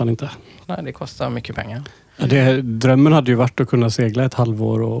går ju nästan inte. Nej, det kostar mycket pengar. Ja, drömmen hade ju varit att kunna segla ett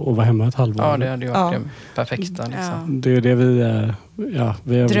halvår och vara hemma ett halvår. Ja, det hade ju varit det perfekta. Liksom. Det är det vi har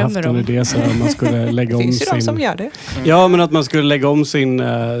Drömmer haft en om. idé så att man skulle lägga Det om finns ju de som sin... gör det. Ja, men att man skulle lägga om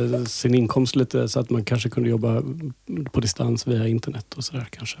sin inkomst lite så att man kanske kunde jobba på distans via internet och sådär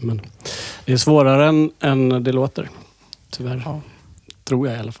kanske. Men det är svårare än det låter. Tyvärr. Ja. Tror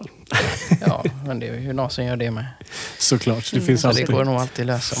jag i alla fall. Ja, men det är ju någon som gör det med. Såklart. Det finns Så det alltid. går nog alltid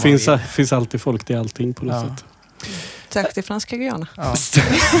lösa om man vill. Finns alltid folk till allting på något sätt. Särskilt i franska Guyana. Ja.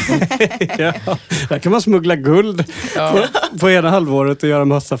 Ja, där kan man smuggla guld Ja. på ena halvåret och göra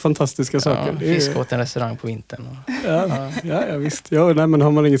massa fantastiska saker. Ja, Det är- fiska åt en restaurang på vintern. Och, Ja, visst. Ja, nej, men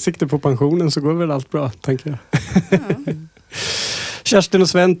har man inget sikte på pensionen så går väl allt bra, tänker jag. Kerstin och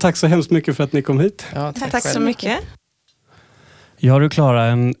Sven, tack så hemskt mycket för att ni kom hit. ja, Tack så mycket. Ja, du Klara,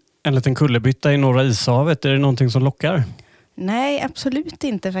 en liten kullerbytta i Norra ishavet. Är det någonting som lockar? Nej, absolut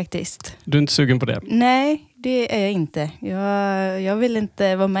inte faktiskt. Du är inte sugen på det? Nej, det är jag inte. Jag vill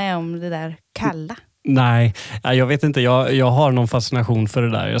inte vara med om det där kalla. Nej, jag vet inte. Jag har någon fascination för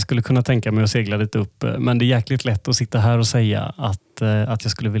det där. Jag skulle kunna tänka mig att segla lite upp. Men det är jäkligt lätt att sitta här och säga att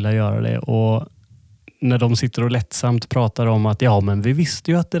jag skulle vilja göra det. Och när de sitter och lättsamt pratar om att men vi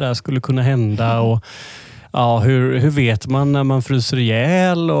visste ju att det där skulle kunna hända. Och ja, hur vet man när man fryser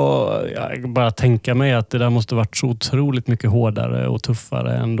ihjäl? Och jag bara tänka mig att det där måste varit så otroligt mycket hårdare och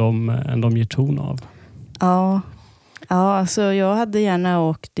tuffare än de ger ton av. Ja, alltså jag hade gärna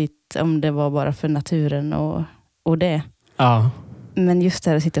åkt dit om det var bara för naturen och det. Ja, Men just det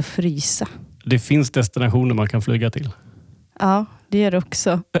här att sitta och frysa. det finns destinationer man kan flyga till. Ja, det gör det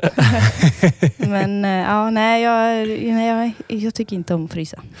också. Men jag tycker inte om att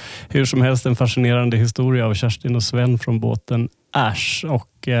frysa. Hur som helst en fascinerande historia av Kerstin och Sven från båten Ash.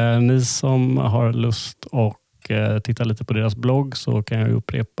 Och ni som har lust och titta lite på deras blogg så kan jag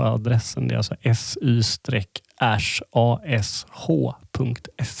upprepa adressen. Det är alltså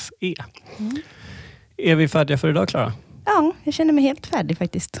sy-ash.se. Är vi färdiga för idag, Klara? Ja, jag känner mig helt färdig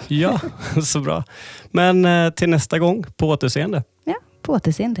faktiskt. Ja, så bra. Men till nästa gång, på återseende. Ja, på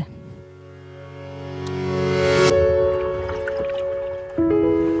återseende.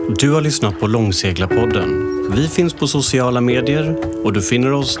 Du har lyssnat på Långseglarpodden. Vi finns på sociala medier och du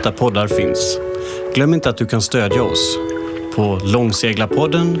finner oss där poddar finns. Glöm inte att du kan stödja oss på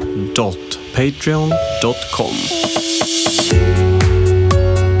långseglarpodden.patreon.com.